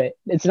put it this way: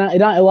 it's not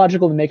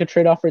illogical to make a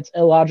trade offer. It's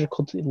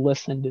illogical to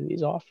listen to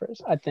these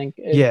offers. I think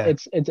Yeah.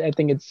 it's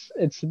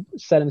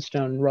set in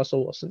stone.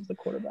 Russell Wilson's the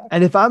quarterback.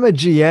 And if I'm a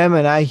GM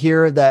and I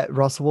hear that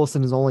Russell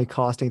Wilson is only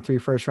costing 3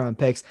 first-round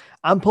picks,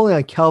 I'm pulling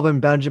a Kelvin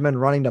Benjamin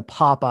running to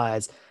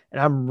Popeyes,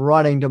 and I'm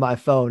running to my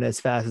phone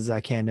as fast as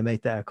I can to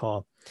make that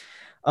call.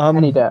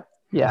 Any day.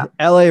 Yeah.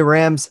 LA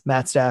Rams,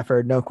 Matt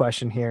Stafford, no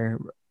question here.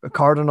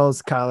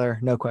 Cardinals,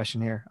 Kyler, no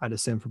question here, I'd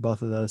assume, for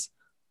both of those.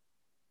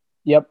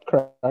 Yep.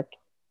 Correct.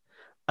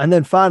 And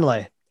then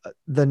finally,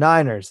 the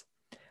Niners.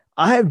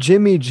 I have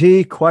Jimmy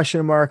G,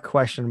 question mark,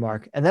 question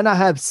mark. And then I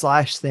have /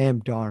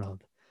 Sam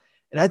Darnold.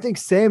 And I think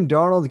Sam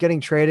Darnold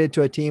getting traded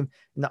to a team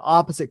in the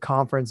opposite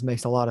conference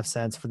makes a lot of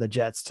sense for the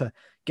Jets to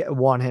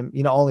want him,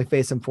 only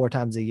face him 4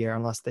 times a year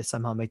unless they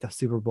somehow make the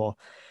Super Bowl.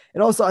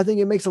 And also, I think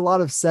it makes a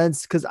lot of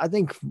sense because I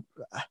think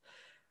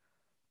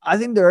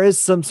there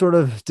is some sort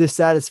of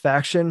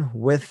dissatisfaction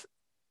with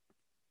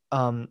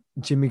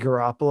Jimmy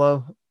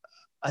Garoppolo.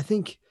 I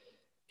think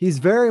he's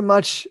very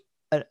much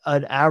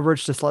an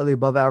average to slightly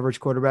above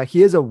average quarterback.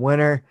 He is a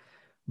winner,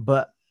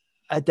 but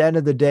at the end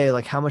of the day,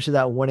 like, how much of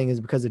that winning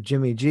is because of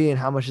Jimmy G and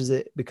how much is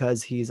it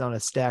because he's on a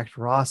stacked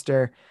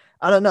roster?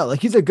 I don't know.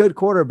 Like, he's a good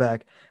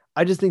quarterback.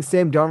 I just think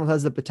Sam Darnold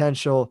has the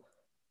potential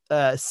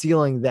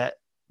ceiling that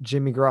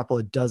Jimmy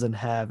Garoppolo doesn't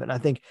have. And I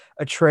think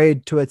a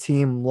trade to a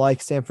team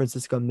like San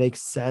Francisco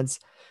makes sense,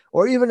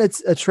 or even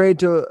it's a trade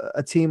to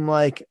a team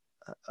like,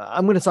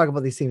 I'm going to talk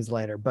about these teams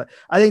later, but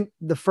I think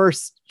the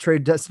first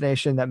trade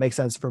destination that makes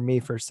sense for me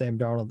for Sam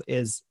Darnold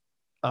is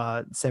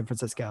San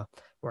Francisco,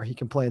 where he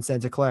can play in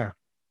Santa Clara.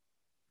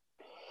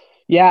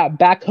 Yeah,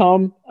 back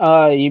home,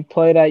 he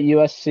played at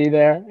USC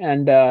there,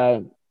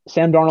 and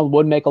Sam Darnold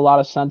would make a lot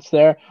of sense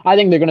there. I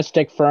think they're going to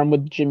stick firm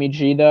with Jimmy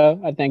G, though.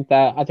 I think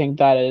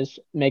that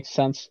makes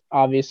sense,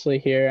 obviously,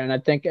 here. And I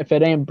think if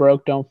it ain't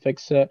broke, don't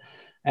fix it.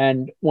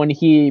 And when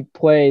he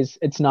plays,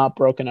 it's not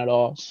broken at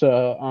all.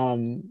 So,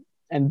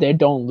 and they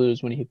don't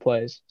lose when he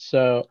plays.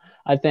 So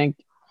I think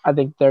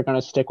they're going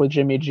to stick with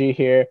Jimmy G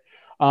here.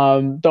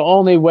 The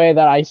only way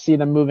that I see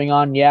them moving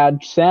on, yeah,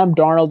 Sam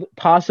Darnold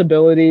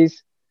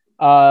possibilities.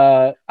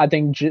 I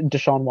think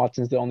Deshaun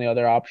Watson's the only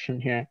other option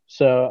here.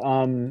 So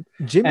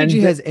Jimmy G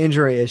and has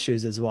injury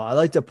issues as well. I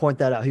like to point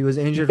that out. He was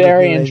injured with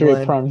very New injury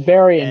England prone,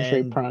 very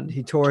injury and prone.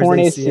 he tore his Torn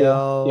ACL.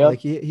 ACL. Yep.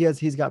 Like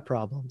he's got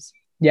problems.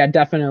 Yeah,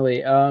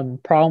 definitely.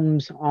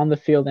 Problems on the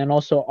field and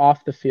also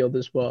off the field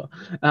as well.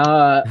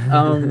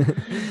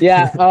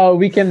 Yeah.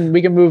 We can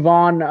move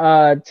on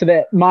to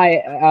the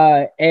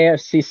my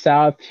AFC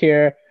South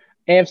here.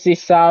 AFC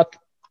South.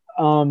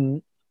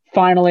 Um,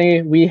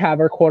 Finally, we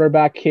have our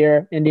quarterback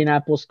here,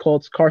 Indianapolis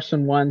Colts,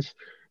 Carson Wentz.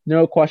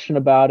 No question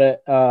about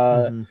it.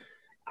 Mhm.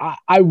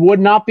 I would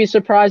not be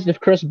surprised if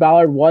Chris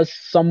Ballard was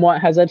somewhat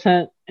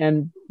hesitant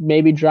and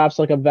maybe drafts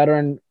like a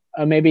veteran,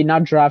 maybe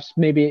not drafts,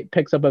 maybe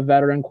picks up a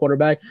veteran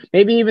quarterback.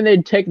 Maybe even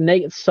they'd take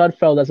Nate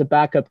Sudfeld as a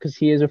backup because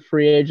he is a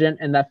free agent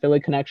and that Philly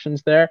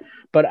connection's there.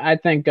 But I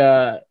think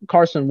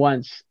Carson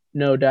Wentz,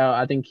 no doubt,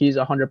 I think he's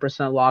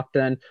 100% locked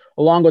in,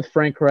 along with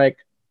Frank Reich.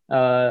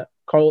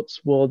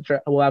 Colts will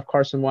have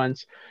Carson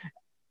Wentz.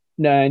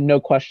 No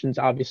questions,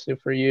 obviously,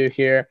 for you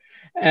here.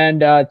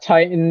 And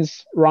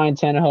Titans, Ryan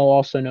Tannehill,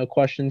 also no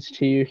questions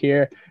to you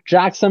here.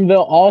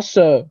 Jacksonville,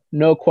 also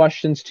no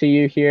questions to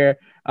you here.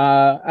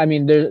 I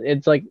mean,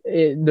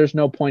 there's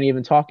no point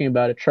even talking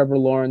about it. Trevor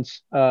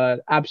Lawrence,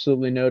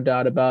 absolutely no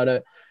doubt about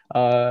it.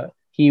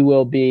 He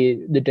will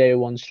be the day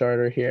one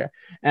starter here.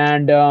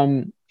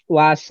 And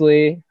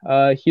lastly,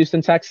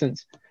 Houston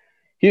Texans.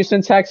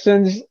 Houston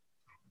Texans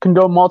can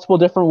go multiple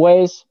different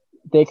ways.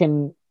 They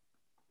can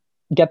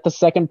get the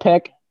second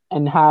pick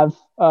and have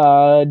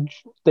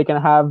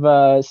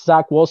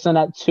Zach Wilson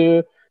at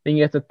 2. They can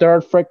get the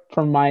third pick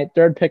from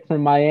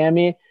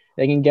Miami.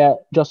 They can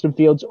get Justin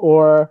Fields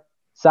or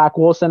Zach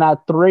Wilson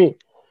at 3.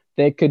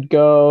 They could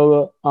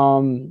go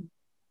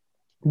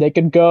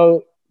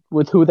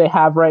with who they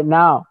have right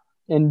now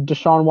in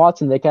Deshaun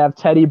Watson. They could have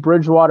Teddy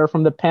Bridgewater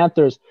from the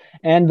Panthers,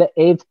 and the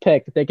 8th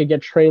pick they could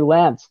get Trey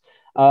Lance.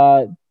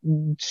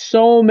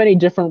 So many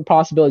different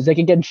possibilities. They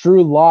could get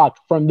Drew Lock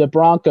from the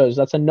Broncos.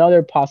 That's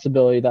another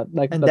possibility And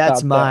that's that's out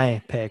there.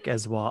 my pick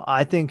as well.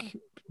 I think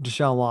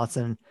Deshaun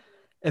Watson,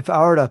 if I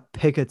were to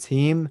pick a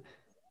team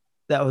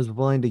that was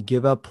willing to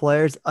give up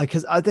players,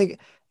 because I think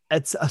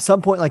at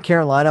some point, like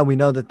Carolina, we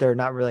know that they're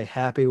not really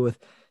happy with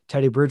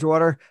Teddy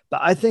Bridgewater. But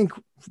I think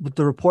with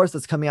the reports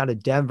that's coming out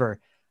of Denver,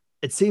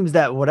 it seems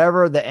that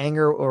whatever the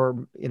anger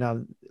or,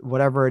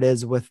 whatever it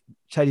is with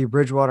Teddy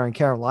Bridgewater in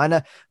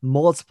Carolina,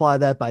 multiply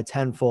that by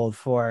tenfold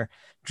for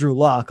Drew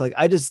Lock. Like,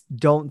 I just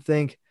don't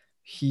think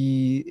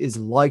he is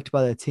liked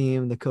by the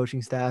team, the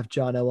coaching staff,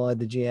 John Elway,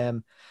 the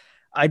GM.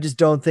 I just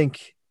don't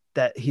think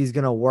that he's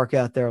going to work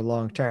out there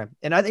long term.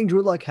 And I think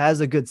Drew Lock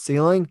has a good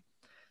ceiling.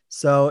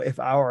 So if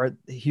I were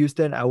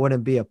Houston, I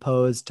wouldn't be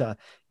opposed to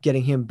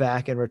getting him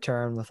back in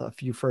return with a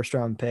few first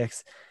round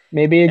picks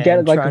Maybe you get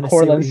and like a trying to see what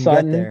Cortland he can get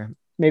Sutton. there.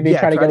 Maybe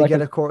Yeah, try to try get to like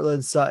get a a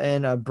Cortland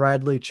Sutton, a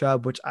Bradley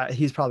Chubb, which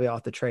he's probably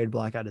off the trade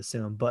block, I'd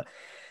assume. But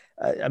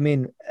I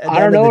mean, at I the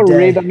don't end of know, the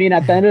Reeb. I day, mean,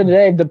 at the end of the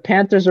day, the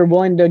Panthers are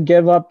willing to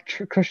give up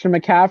Christian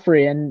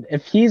McCaffrey, and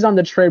if he's on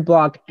the trade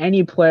block,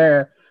 any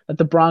player that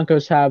the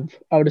Broncos have,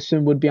 I would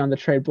assume, would be on the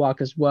trade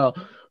block as well.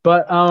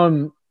 But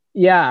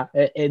yeah,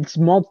 it's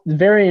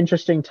very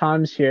interesting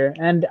times here,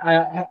 and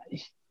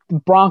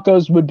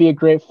Broncos would be a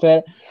great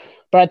fit.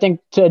 But I think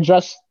to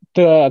address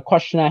the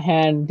question at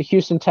hand, the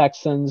Houston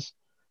Texans,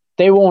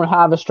 they won't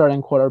have a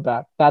starting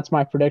quarterback. That's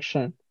my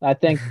prediction. I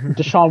think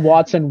Deshaun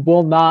Watson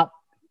will not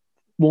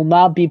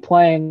be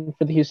playing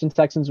for the Houston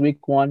Texans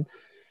week 1,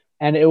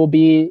 and it will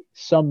be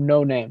some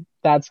no name.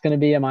 That's going to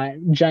be my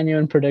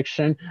genuine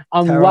prediction.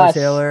 Tyrod Unless,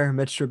 Taylor,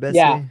 Mitch yeah,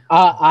 Trubisky.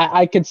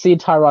 I could see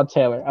Tyrod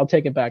Taylor. I'll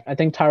take it back. I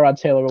think Tyrod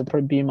Taylor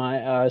will be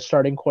my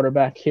starting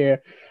quarterback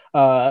here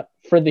for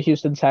the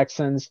Houston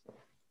Texans.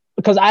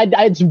 Because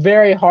it's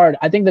very hard.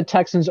 I think the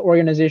Texans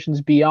organization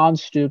is beyond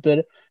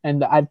stupid,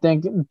 and I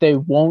think they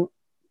won't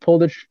pull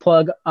the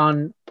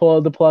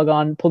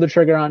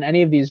trigger on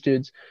any of these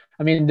dudes.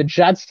 I mean, the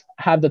Jets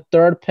have the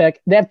 3rd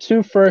pick. They have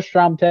 2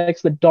 first-round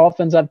picks. The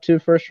Dolphins have 2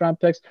 first-round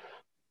picks.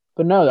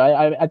 But no,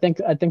 I think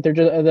they're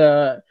just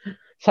the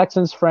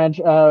Texans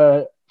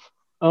owner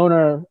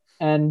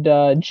and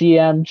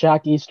GM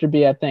Jack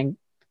Easterby. I think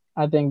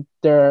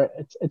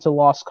it's a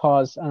lost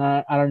cause, and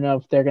I don't know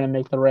if they're gonna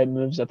make the right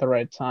moves at the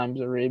right times,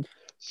 Arib.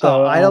 Oh,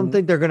 So I don't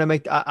think they're going to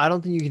make. I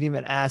don't think you can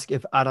even ask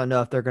if I don't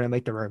know if they're going to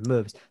make the right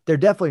moves. They're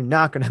definitely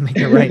not going to make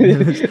the right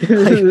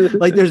moves.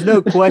 Like there's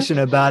no question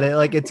about it.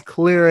 Like it's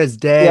clear as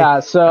day.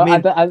 yeah, so I I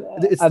mean, th- I,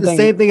 it's I the think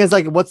same thing as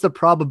like, what's the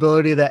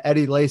probability that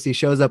Eddie Lacy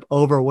shows up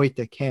overweight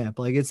to camp?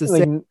 Like it's the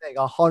like same thing.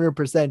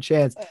 100%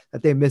 chance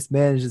that they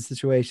mismanage the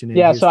situation in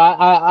yeah, so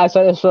Houston. I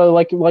said so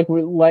like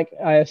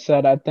I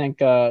said, I think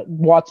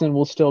Watson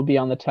will still be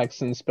on the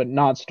Texans, but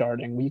not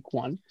starting week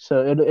 1.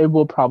 So it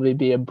will probably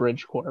be a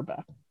bridge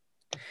quarterback.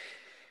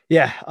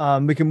 Yeah,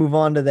 we can move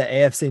on to the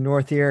AFC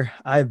North here.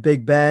 I have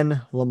Big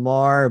Ben,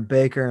 Lamar,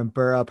 Baker, and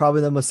Burrow,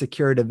 probably the most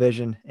secure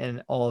division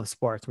in all of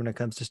sports when it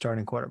comes to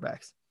starting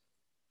quarterbacks.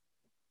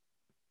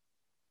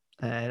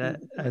 And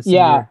I assume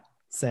Yeah, you're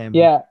same.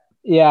 yeah,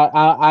 yeah.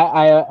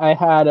 I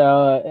had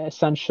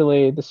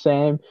essentially the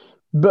same,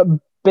 but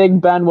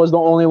Big Ben was the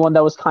only one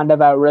that was kind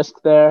of at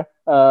risk there,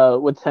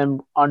 with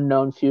him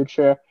unknown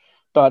future.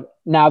 But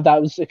now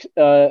that was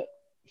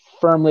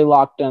firmly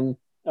locked in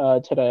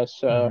today.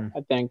 So Hmm.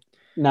 I think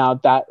now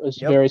that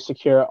was Yep, very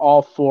secure.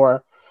 All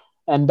four,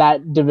 and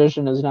that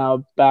division is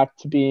now back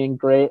to being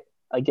great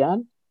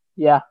again.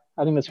 Yeah,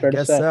 I think that's I fair to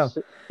guess say. so.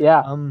 So,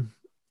 yeah, Um,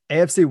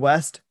 AFC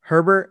West,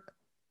 Herbert,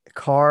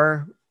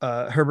 Carr,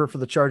 Herbert for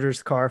the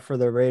Chargers, Carr for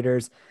the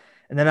Raiders.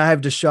 And then I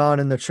have Deshaun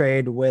in the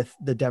trade with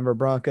the Denver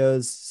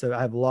Broncos. So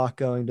I have Locke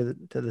going to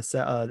the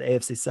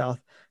AFC South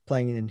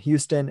playing in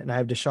Houston, and I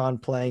have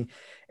Deshaun playing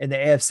in the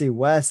AFC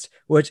West,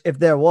 which if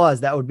there was,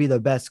 that would be the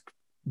best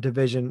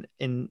division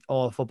in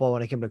all of football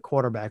when it came to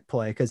quarterback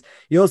play because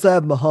you also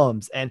have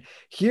Mahomes. And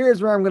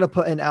here's where I'm going to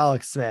put in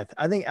Alex Smith.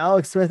 I think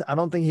Alex Smith, I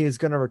don't think he is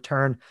going to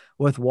return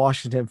with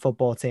Washington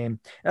football team.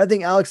 And I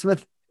think Alex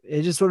Smith,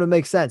 it just sort of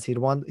makes sense. He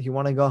want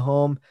to go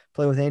home,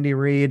 play with Andy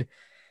Reid.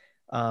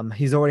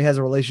 He's already has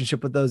a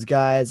relationship with those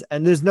guys,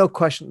 and there's no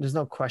question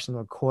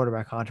of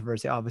quarterback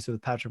controversy, obviously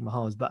with Patrick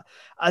Mahomes. But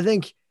I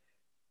think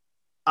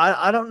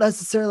I don't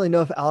necessarily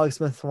know if Alex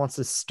Smith wants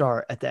to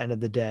start at the end of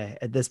the day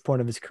at this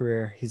point of his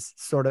career. He's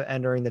sort of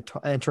entering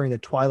the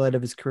twilight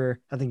of his career.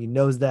 I think he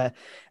knows that.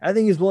 I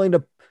think he's willing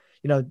to,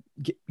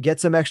 get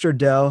some extra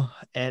dough,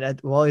 and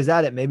while he's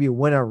at it, maybe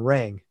win a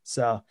ring.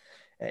 So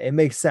it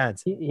makes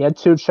sense. he had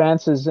two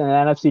chances in the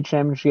NFC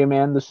Championship game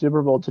and the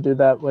Super Bowl to do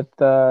that with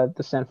the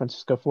San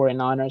Francisco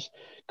 49ers.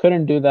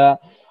 Couldn't do that.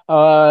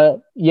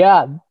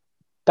 Yeah,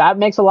 that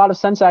makes a lot of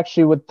sense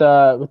actually with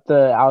the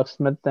Alex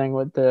Smith thing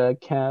with the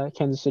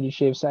Kansas City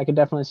Chiefs. I could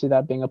definitely see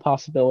that being a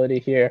possibility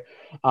here.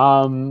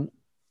 Um,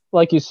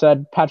 like you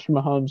said, Patrick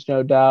Mahomes,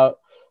 no doubt.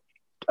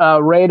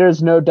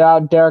 Raiders, no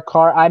doubt. Derek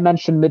Carr. I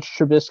mentioned Mitch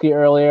Trubisky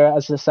earlier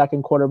as the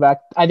second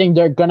quarterback. I think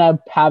they're gonna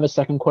have a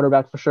second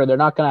quarterback for sure. They're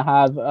not gonna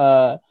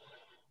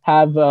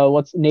have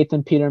what's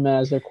Nathan Peterman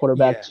as their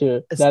quarterback Yeah,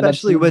 too. That's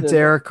especially with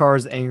Derek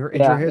Carr's injury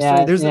yeah, history. yeah,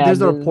 yeah. There's a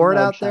There's report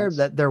no out there chance.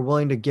 that they're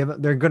going to give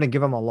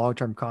him a long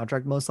term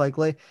contract most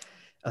likely,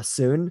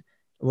 soon,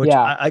 which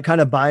Yeah, I kind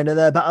of buy into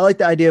that. But I like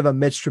the idea of a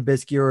Mitch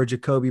Trubisky or a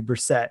Jacoby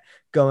Brissett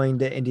going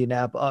to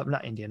Indianapolis,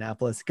 not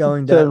Indianapolis,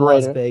 going to to the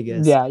Las Raiders.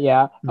 Vegas. Yeah,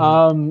 yeah.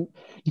 Mhm.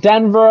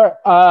 Denver.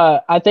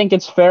 I think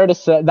it's fair to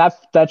say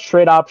that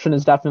trade option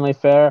is definitely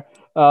fair.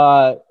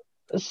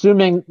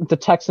 Assuming the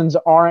Texans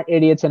aren't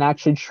idiots and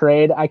actually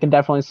trade, I can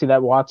definitely see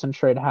that Watson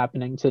trade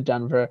happening to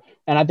Denver.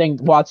 And I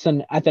think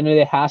Watson at the end of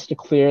the day has to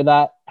clear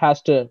that,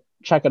 has to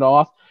check it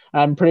off.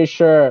 And I'm pretty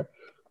sure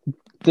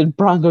the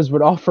Broncos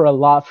would offer a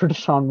lot for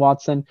Deshaun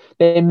Watson.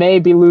 They may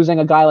be losing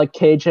a guy like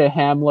KJ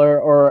Hamler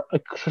or a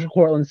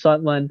Cortland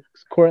Sutton,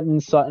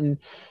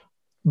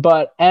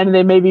 and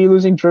they may be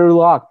losing Drew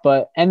Lock,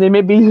 and they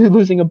may be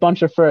losing a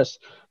bunch of firsts,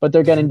 but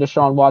they're getting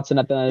Deshaun Watson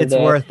at the end of the It's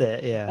day, worth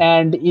it. Yeah.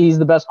 and he's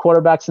the best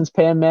quarterback since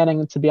Peyton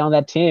Manning to be on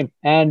that team,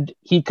 and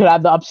he could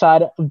have the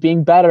upside of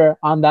being better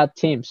on that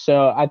team.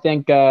 So I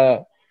think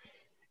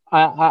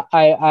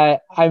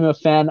I'm a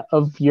fan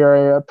of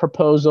your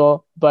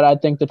proposal, but I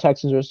think the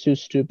Texans are too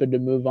stupid to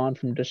move on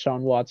from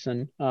Deshaun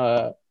Watson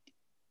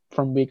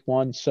from week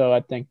one. So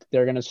I think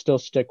they're going to still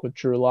stick with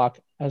Drew Lock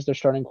as their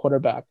starting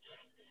quarterback.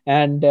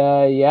 And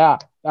yeah,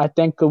 I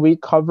think we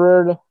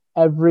covered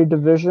every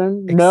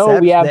division. No,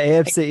 we Except the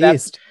have AFC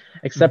East.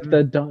 except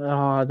Mhm.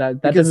 that We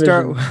that can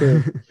start.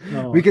 division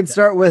too. We Oh can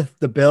start with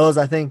the Bills.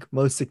 I think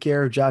most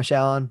secure. Josh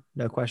Allen,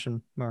 no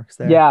question marks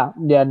there. yeah,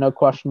 yeah, no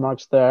question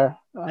marks there.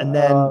 And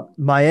then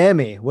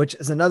Miami, which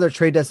is another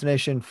trade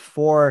destination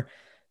for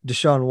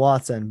Deshaun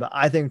Watson. But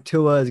I think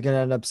Tua is going to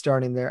end up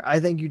starting there. I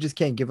think you just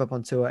can't give up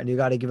on Tua, and you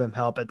got to give him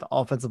help at the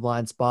offensive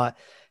line spot,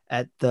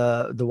 at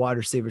the wide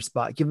receiver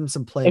spot. Give him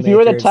some If you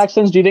were the playmakers.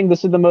 Texans, do you think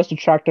this is the most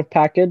attractive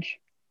package?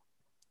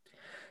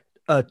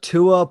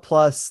 Tua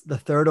plus the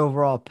third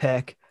overall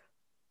pick,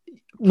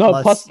 No,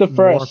 plus plus the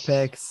more first,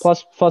 picks.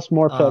 plus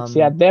more picks.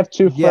 Yeah, Um, they have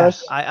two yeah,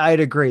 firsts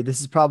I'd agree.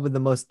 This is probably the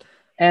most.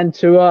 and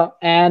Tua,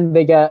 and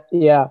they get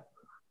yeah.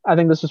 I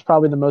think this is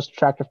probably the most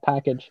attractive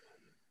package,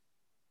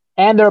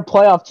 and they're a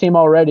playoff team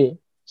already.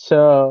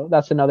 So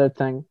that's another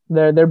thing.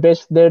 They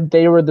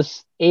were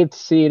the eighth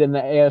seed in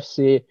the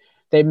AFC.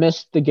 They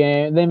missed the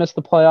game. They missed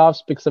the playoffs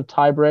because of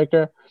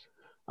tiebreaker.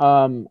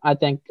 I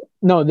think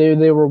no,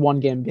 they were one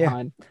game Yeah,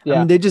 behind. I mean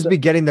Yeah. they'd just So be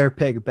getting their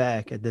pick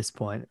back at this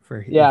point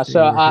for yeah. if So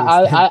they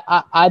were Houston.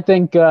 I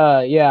think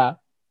yeah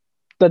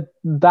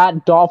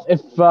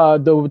if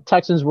the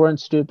Texans weren't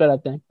stupid, I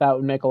think that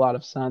would make a lot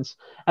of sense,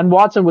 and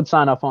Watson would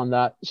sign off on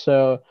that.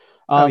 So,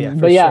 Oh yeah,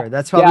 for but yeah, sure.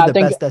 That's yeah, probably the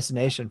best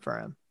destination for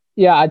him.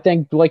 I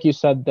think like you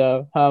said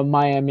though,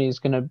 Miami is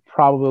gonna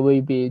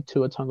probably be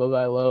Tua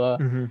Tagovailoa,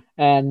 Hmm.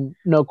 and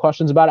no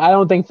questions about it. I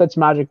don't think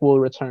Fitzmagic will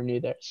return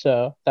either,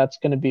 so that's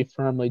gonna be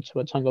firmly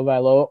Tua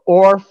Tagovailoa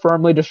or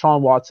firmly Deshaun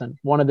Watson,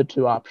 one of the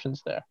two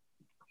options there.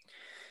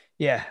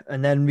 Yeah,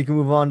 and then we can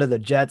move on to the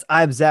Jets.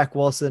 I have Zach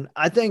Wilson.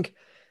 I think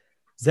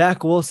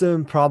Zach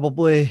Wilson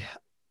probably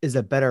is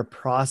a better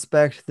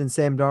prospect than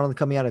Sam Darnold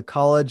coming out of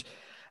college.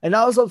 And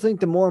I also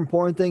think the more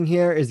important thing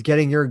here is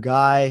getting your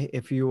guy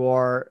if you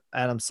are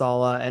Adam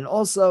Saleh, and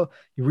also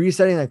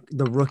resetting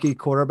the rookie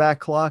quarterback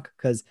clock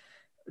because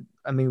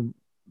I mean,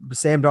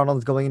 Sam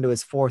Darnold's going into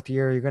his 4th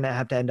year. You're going to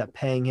have to end up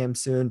paying him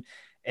soon.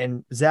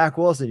 And Zach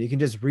Wilson, you can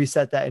just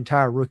reset that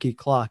entire rookie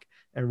clock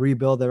and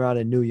rebuild around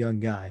a new young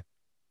guy.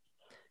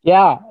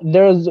 Yeah,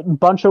 there's a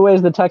bunch of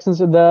ways the Texans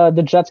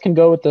the Jets can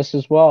go with this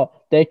as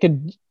well. They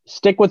could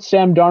stick with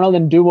Sam Darnold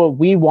and do what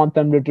we want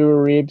them to do,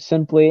 Reeb,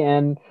 simply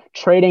and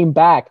trading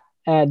back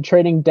and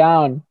trading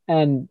down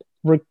and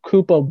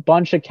recoup a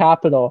bunch of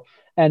capital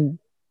and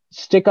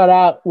stick it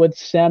out with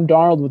Sam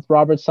Darnold with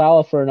Robert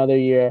Saleh for another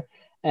year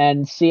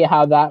and see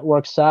how that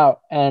works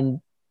out.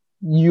 And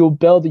you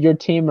build your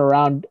team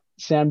around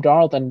Sam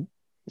Darnold and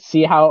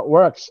see how it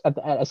works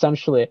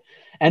essentially.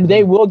 And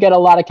they will get a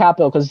lot of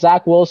capital because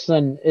Zach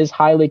Wilson is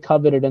highly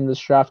coveted in this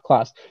draft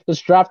class.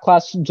 This draft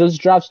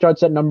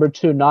starts at number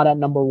 2, not at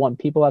number 1.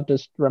 People have to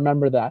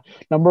remember that.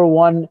 Number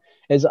 1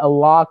 is a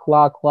lock.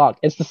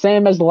 It's the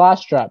same as the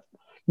last draft.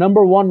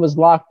 Number 1 was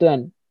locked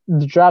in.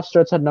 The draft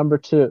starts at number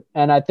 2.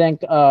 And I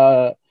think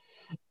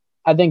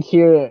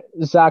here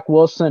Zach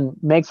Wilson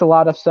makes a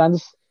lot of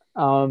sense.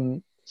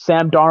 Sam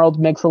Darnold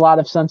makes a lot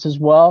of sense as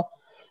well.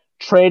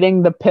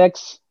 Trading the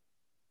picks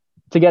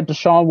to get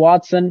Deshaun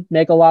Watson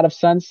make a lot of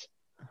sense.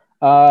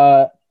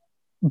 But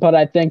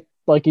I think,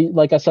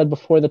 like I said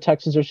before, the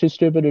Texans are too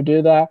stupid to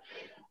do that.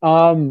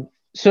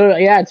 So,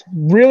 yeah, it's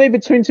really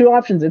between two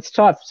options. It's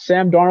tough.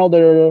 Sam Darnold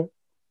or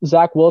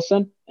Zach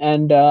Wilson.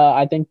 And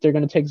I think they're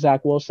going to take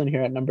Zach Wilson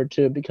here at number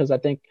 2 because I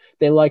think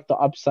they like the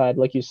upside,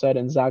 like you said,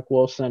 in Zach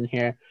Wilson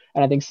here.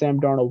 And I think Sam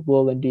Darnold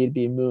will indeed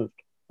be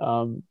moved.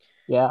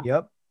 Yeah.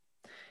 Yep.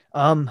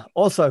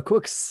 Also,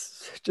 quick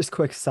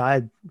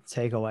side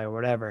takeaway or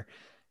whatever.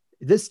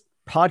 This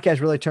podcast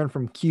really turned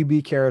from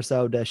QB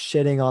carousel to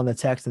shitting on the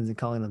Texans and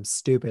calling them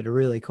stupid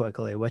really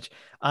quickly, which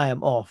I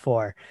am all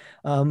for.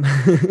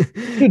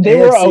 Dude, they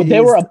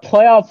were a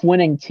playoff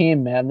winning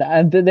team, man,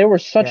 and they were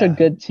such a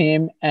good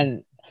team,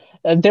 and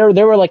they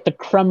were like the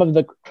creme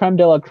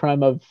de la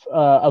creme of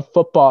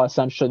football.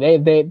 Essentially,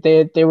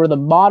 they were the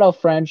model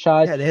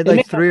franchise. Yeah, they had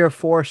like 3 or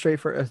 4 straight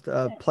for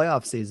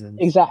playoff seasons.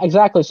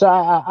 Exactly. So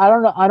I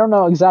don't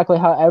know exactly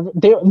how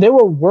they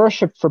were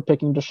worshipped for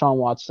picking Deshaun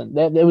Watson.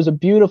 It was a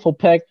beautiful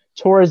pick.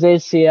 Tore his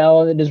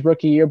ACL in his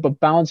rookie year, but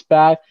bounced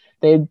back.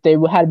 They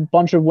had a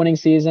bunch of winning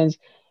seasons.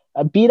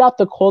 Beat out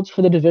the Colts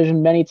for the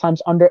division many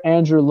times under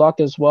Andrew Luck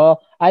as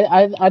well.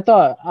 I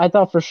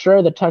thought for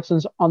sure the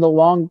Texans on the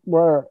long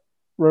were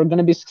going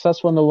to be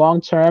successful in the long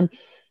term.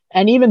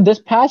 And even this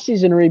past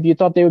season, Reeb, you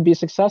thought they would be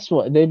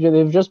successful.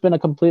 They've just been a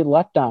complete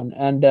letdown.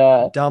 And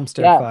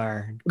dumpster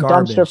fire,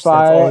 garbage. Dumpster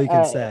fire. That's all you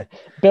can say.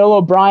 Bill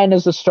O'Brien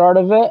is the start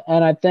of it,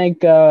 and I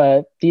think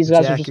these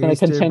guys are just going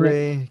to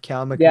continue.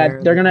 Cal McNair, yeah,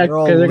 they're going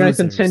to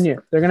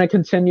continue. They're going to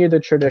continue the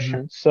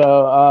tradition.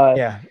 So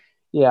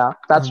yeah,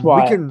 that's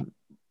why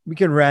we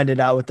can round it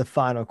out with the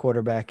final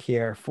quarterback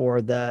here for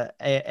the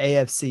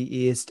AFC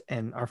East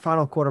and our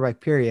final quarterback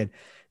period.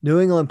 New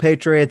England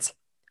Patriots.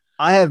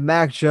 I have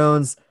Mac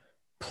Jones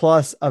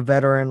plus a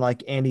veteran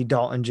like Andy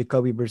Dalton,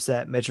 Jacoby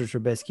Brissett, Mitchell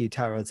Trubisky,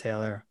 Tyrod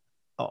Taylor,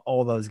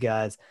 all those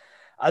guys.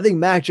 I think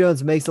Mac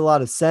Jones makes a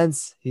lot of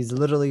sense. He's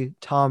literally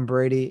Tom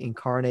Brady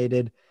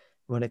incarnated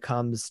when it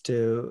comes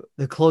to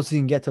the closest you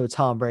can get to a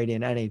Tom Brady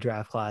in any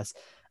draft class,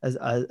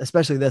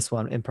 especially this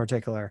one in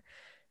particular.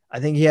 I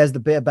think he has the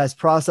best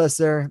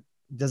processor.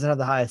 Doesn't have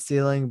the highest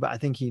ceiling, but I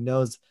think he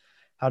knows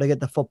how to get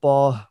the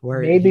football where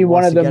maybe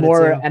one of the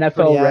more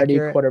NFL ready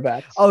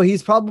quarterbacks. Oh,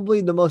 he's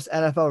probably the most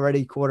NFL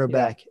ready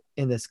quarterback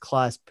in this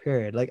class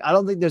period. Like, I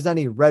don't think there's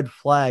any red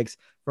flags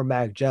for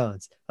Mac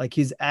Jones. Like,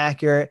 he's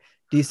accurate,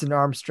 decent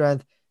arm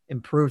strength,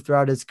 improved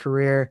throughout his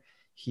career.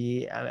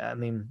 He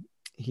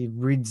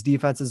reads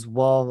defenses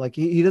well. Like,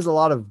 he does a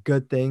lot of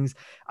good things.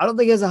 I don't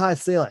think he has a high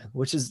ceiling,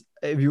 which is,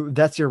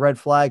 that's your red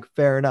flag,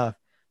 fair enough.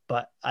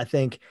 But I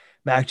think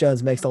Mac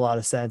Jones makes a lot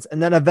of sense.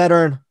 And then a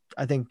veteran,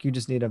 I think you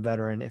just need a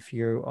veteran if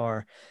you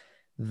are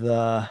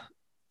the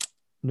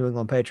New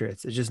England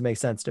Patriots. It just makes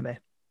sense to me.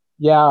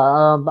 Yeah,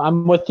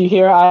 I'm with you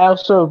here.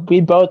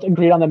 We both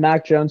agreed on the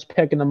Mac Jones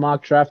pick in the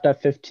mock draft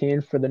at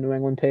 15 for the New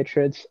England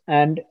Patriots.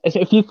 And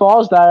if he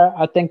falls there,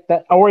 I think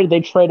that, or they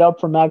trade up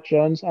for Mac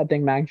Jones, I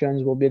think Mac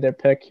Jones will be their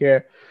pick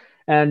here.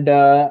 And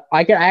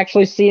I could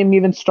actually see him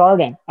even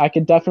starting. I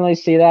could definitely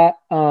see that.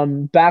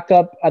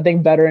 Backup, I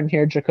think veteran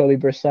here, Jacoby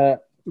Brissett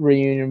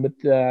reunion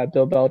with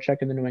Bill Belichick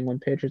and the New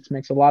England Patriots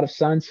makes a lot of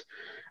sense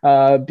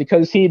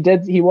because he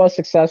was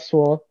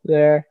successful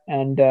there,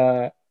 and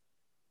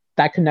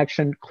that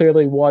connection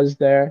clearly was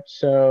there.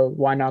 So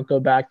why not go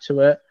back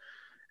to it?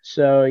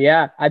 So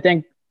yeah, I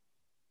think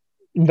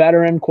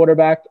veteran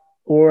quarterback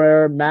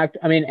or Mac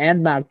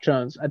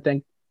Jones. I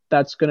think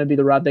that's going to be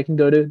the route they can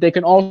go to. They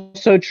can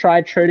also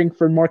try trading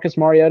for Marcus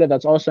Mariota.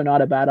 That's also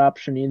not a bad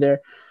option either.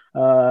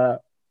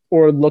 Or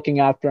looking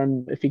after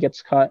him if he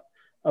gets cut.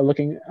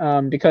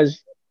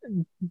 Because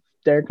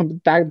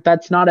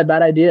that's not a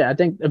bad idea. I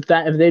think if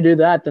they do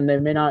that, then they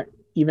may not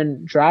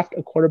even draft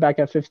a quarterback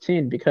at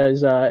 15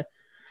 because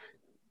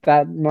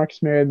that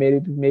Marcus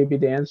Mariota may be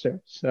the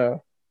answer.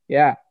 So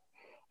yeah,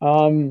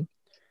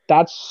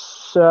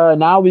 that's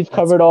now we've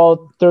covered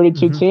all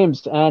 32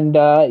 teams, and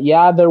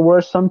there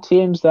were some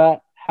teams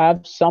that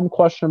have some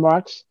question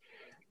marks,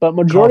 but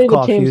Cough,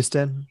 cough,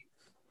 Houston.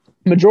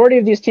 majority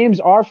of these teams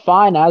are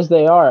fine as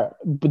they are.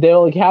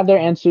 They'll have their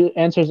answers.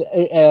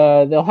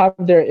 They'll have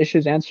their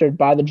issues answered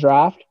by the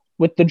draft,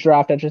 with the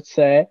draft, I should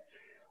say,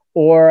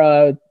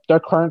 or their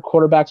current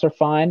quarterbacks are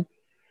fine.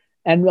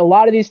 And a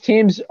lot of these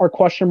teams are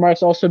question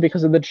marks also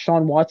because of the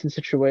Deshaun Watson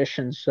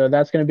situation. So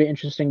that's going to be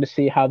interesting to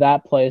see how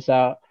that plays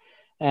out.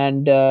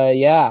 And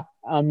yeah,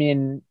 I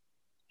mean,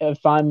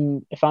 if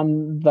I'm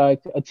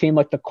like a team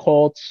like the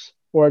Colts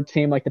or a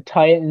team like the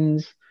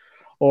Titans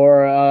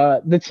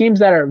or the teams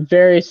that are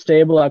very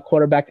stable at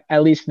quarterback,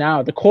 at least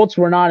now. The Colts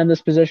were not in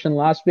this position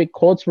last week.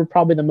 Colts were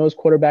probably the most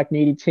quarterback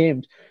needy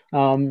team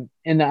in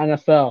the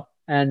NFL,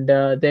 and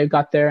they've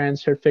got their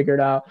answer figured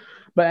out.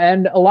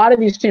 And a lot of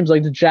these teams,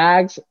 like the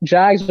Jags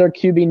are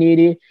QB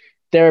needy.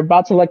 They're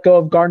about to let go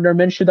of Gardner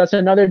Minshew. That's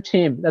another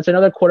team. That's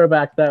another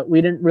quarterback that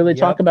we didn't really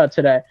talk about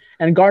today.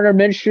 And Gardner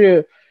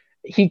Minshew,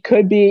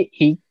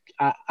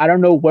 I don't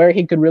know where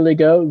he could really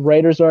go.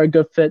 Raiders are a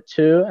good fit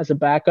too as a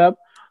backup.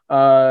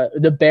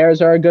 The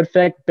Bears are a good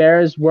fit.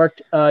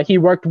 He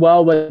worked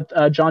well with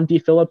John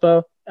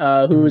DeFilippo,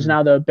 who is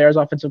now the Bears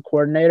offensive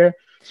coordinator.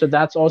 So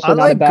that's also I not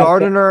a like bad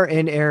Gardner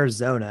in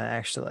Arizona,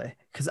 actually,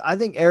 because I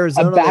think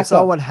Arizona, they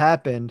saw what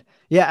happened.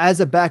 Yeah,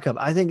 as a backup.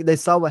 I think they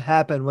saw what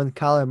happened when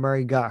Kyler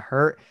Murray got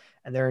hurt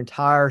and their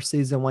entire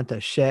season went to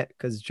shit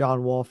because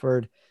John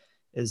Wolford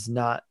is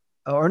not,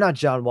 or not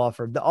John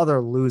Wolford, the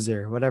other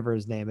loser, whatever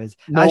his name is.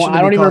 No,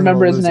 I don't even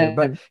remember his name.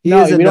 But he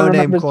is a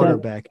no-name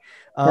quarterback.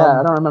 Yeah,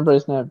 I don't remember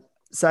his name.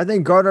 So I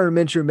think Gardner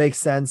Minshew makes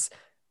sense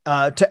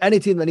to any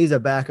team that needs a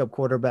backup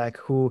quarterback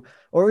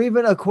or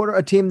even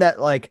a team that,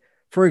 like,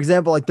 for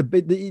example, like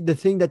the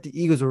thing that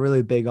the Eagles were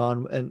really big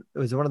on, and it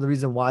was one of the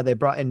reasons why they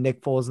brought in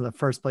Nick Foles in the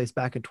first place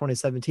back in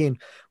 2017,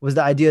 was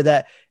the idea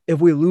that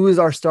if we lose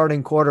our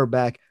starting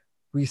quarterback,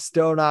 we're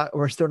still not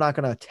going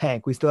to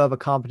tank. We still have a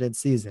competent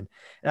season.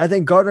 And I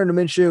think Gardner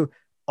Minshew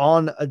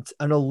on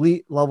an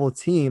elite level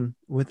team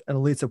with an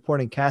elite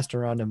supporting cast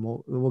around him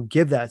will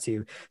give that to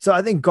you. So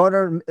I think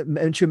Gardner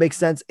Minshew makes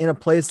sense in a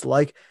place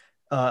like,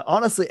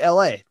 honestly,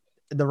 LA,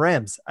 the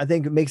Rams. I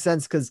think it makes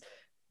sense because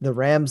the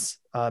Rams,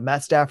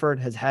 Matt Stafford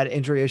has had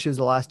injury issues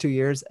the last 2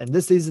 years, and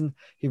this season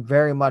he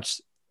very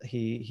much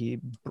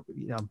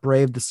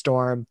braved the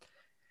storm,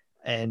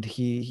 and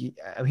he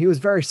was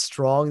very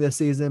strong this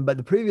season. But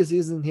the previous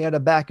season he had a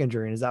back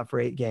injury and is out for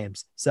 8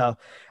 games. So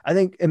I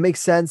think it makes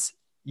sense.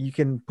 You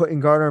can put in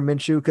Gardner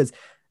Minshew because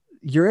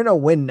you're in a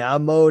win now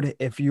mode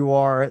if you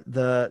are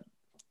the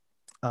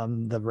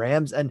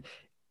Rams, and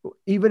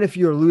even if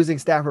you're losing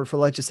Stafford for,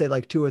 let's just say,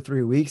 like 2 or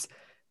 3 weeks,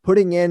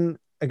 putting in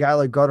a guy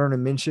like Gardner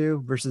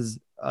Minshew versus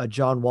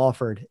John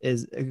Wolford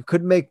it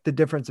could make the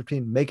difference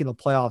between making the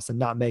playoffs and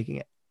not making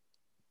it.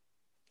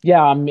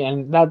 Yeah, I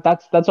mean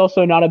that's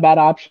also not a bad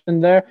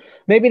option there.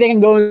 Maybe they can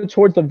go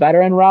towards the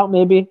veteran route.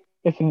 Maybe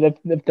if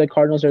the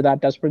Cardinals are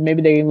that desperate,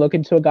 maybe they can look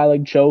into a guy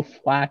like Joe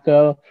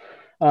Flacco.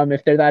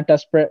 If they're that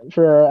desperate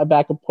for a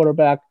backup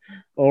quarterback,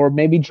 or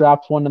maybe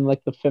draft one in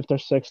like the 5th or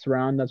 6th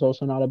round. That's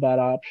also not a bad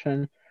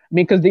option. I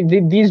mean, because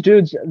these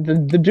dudes,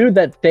 the dude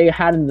that they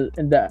had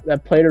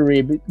that played a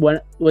read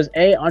was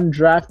A,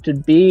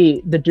 undrafted,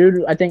 B, the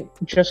dude I think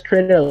just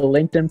created a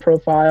LinkedIn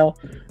profile.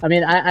 I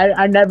mean,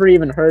 I never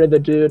even heard of the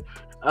dude.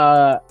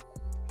 I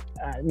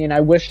mean, I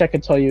wish I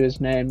could tell you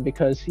his name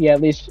because he at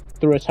least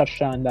threw a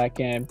touchdown in that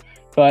game.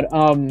 But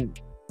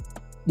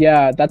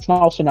yeah, that's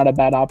also not a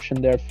bad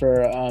option there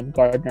for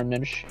Gardner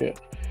Minshew.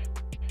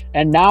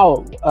 And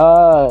now,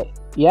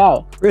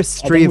 yeah,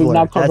 Chris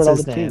Streveler,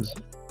 that's his name.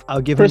 I'll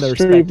give him the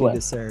respect he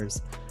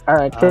deserves. All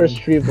right, Chris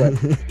Streveler.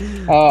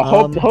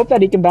 Hope that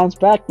he can bounce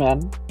back, man.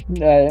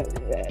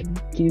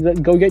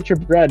 Go get your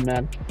bread,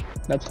 man.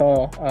 That's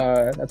all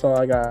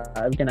I got.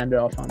 I'm gonna end it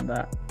off on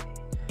that.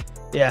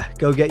 Yeah,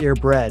 go get your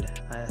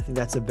bread. I think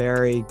that's a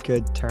very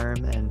good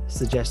term and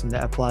suggestion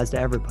that applies to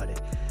everybody.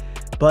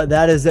 But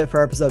that is it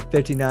for episode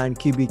 59,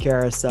 QB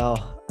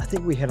Carousel. I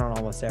think we hit on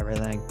almost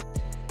everything.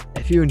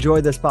 If you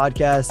enjoyed this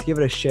podcast, give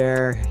it a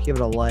share, give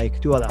it a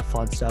like, do all that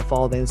fun stuff.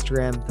 Follow the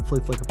Instagram, the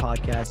Flea Flicker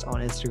Podcast on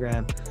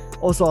Instagram,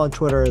 also on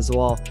Twitter as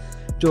well.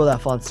 Do all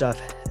that fun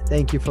stuff.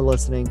 Thank you for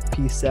listening.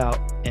 Peace out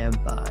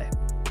and bye.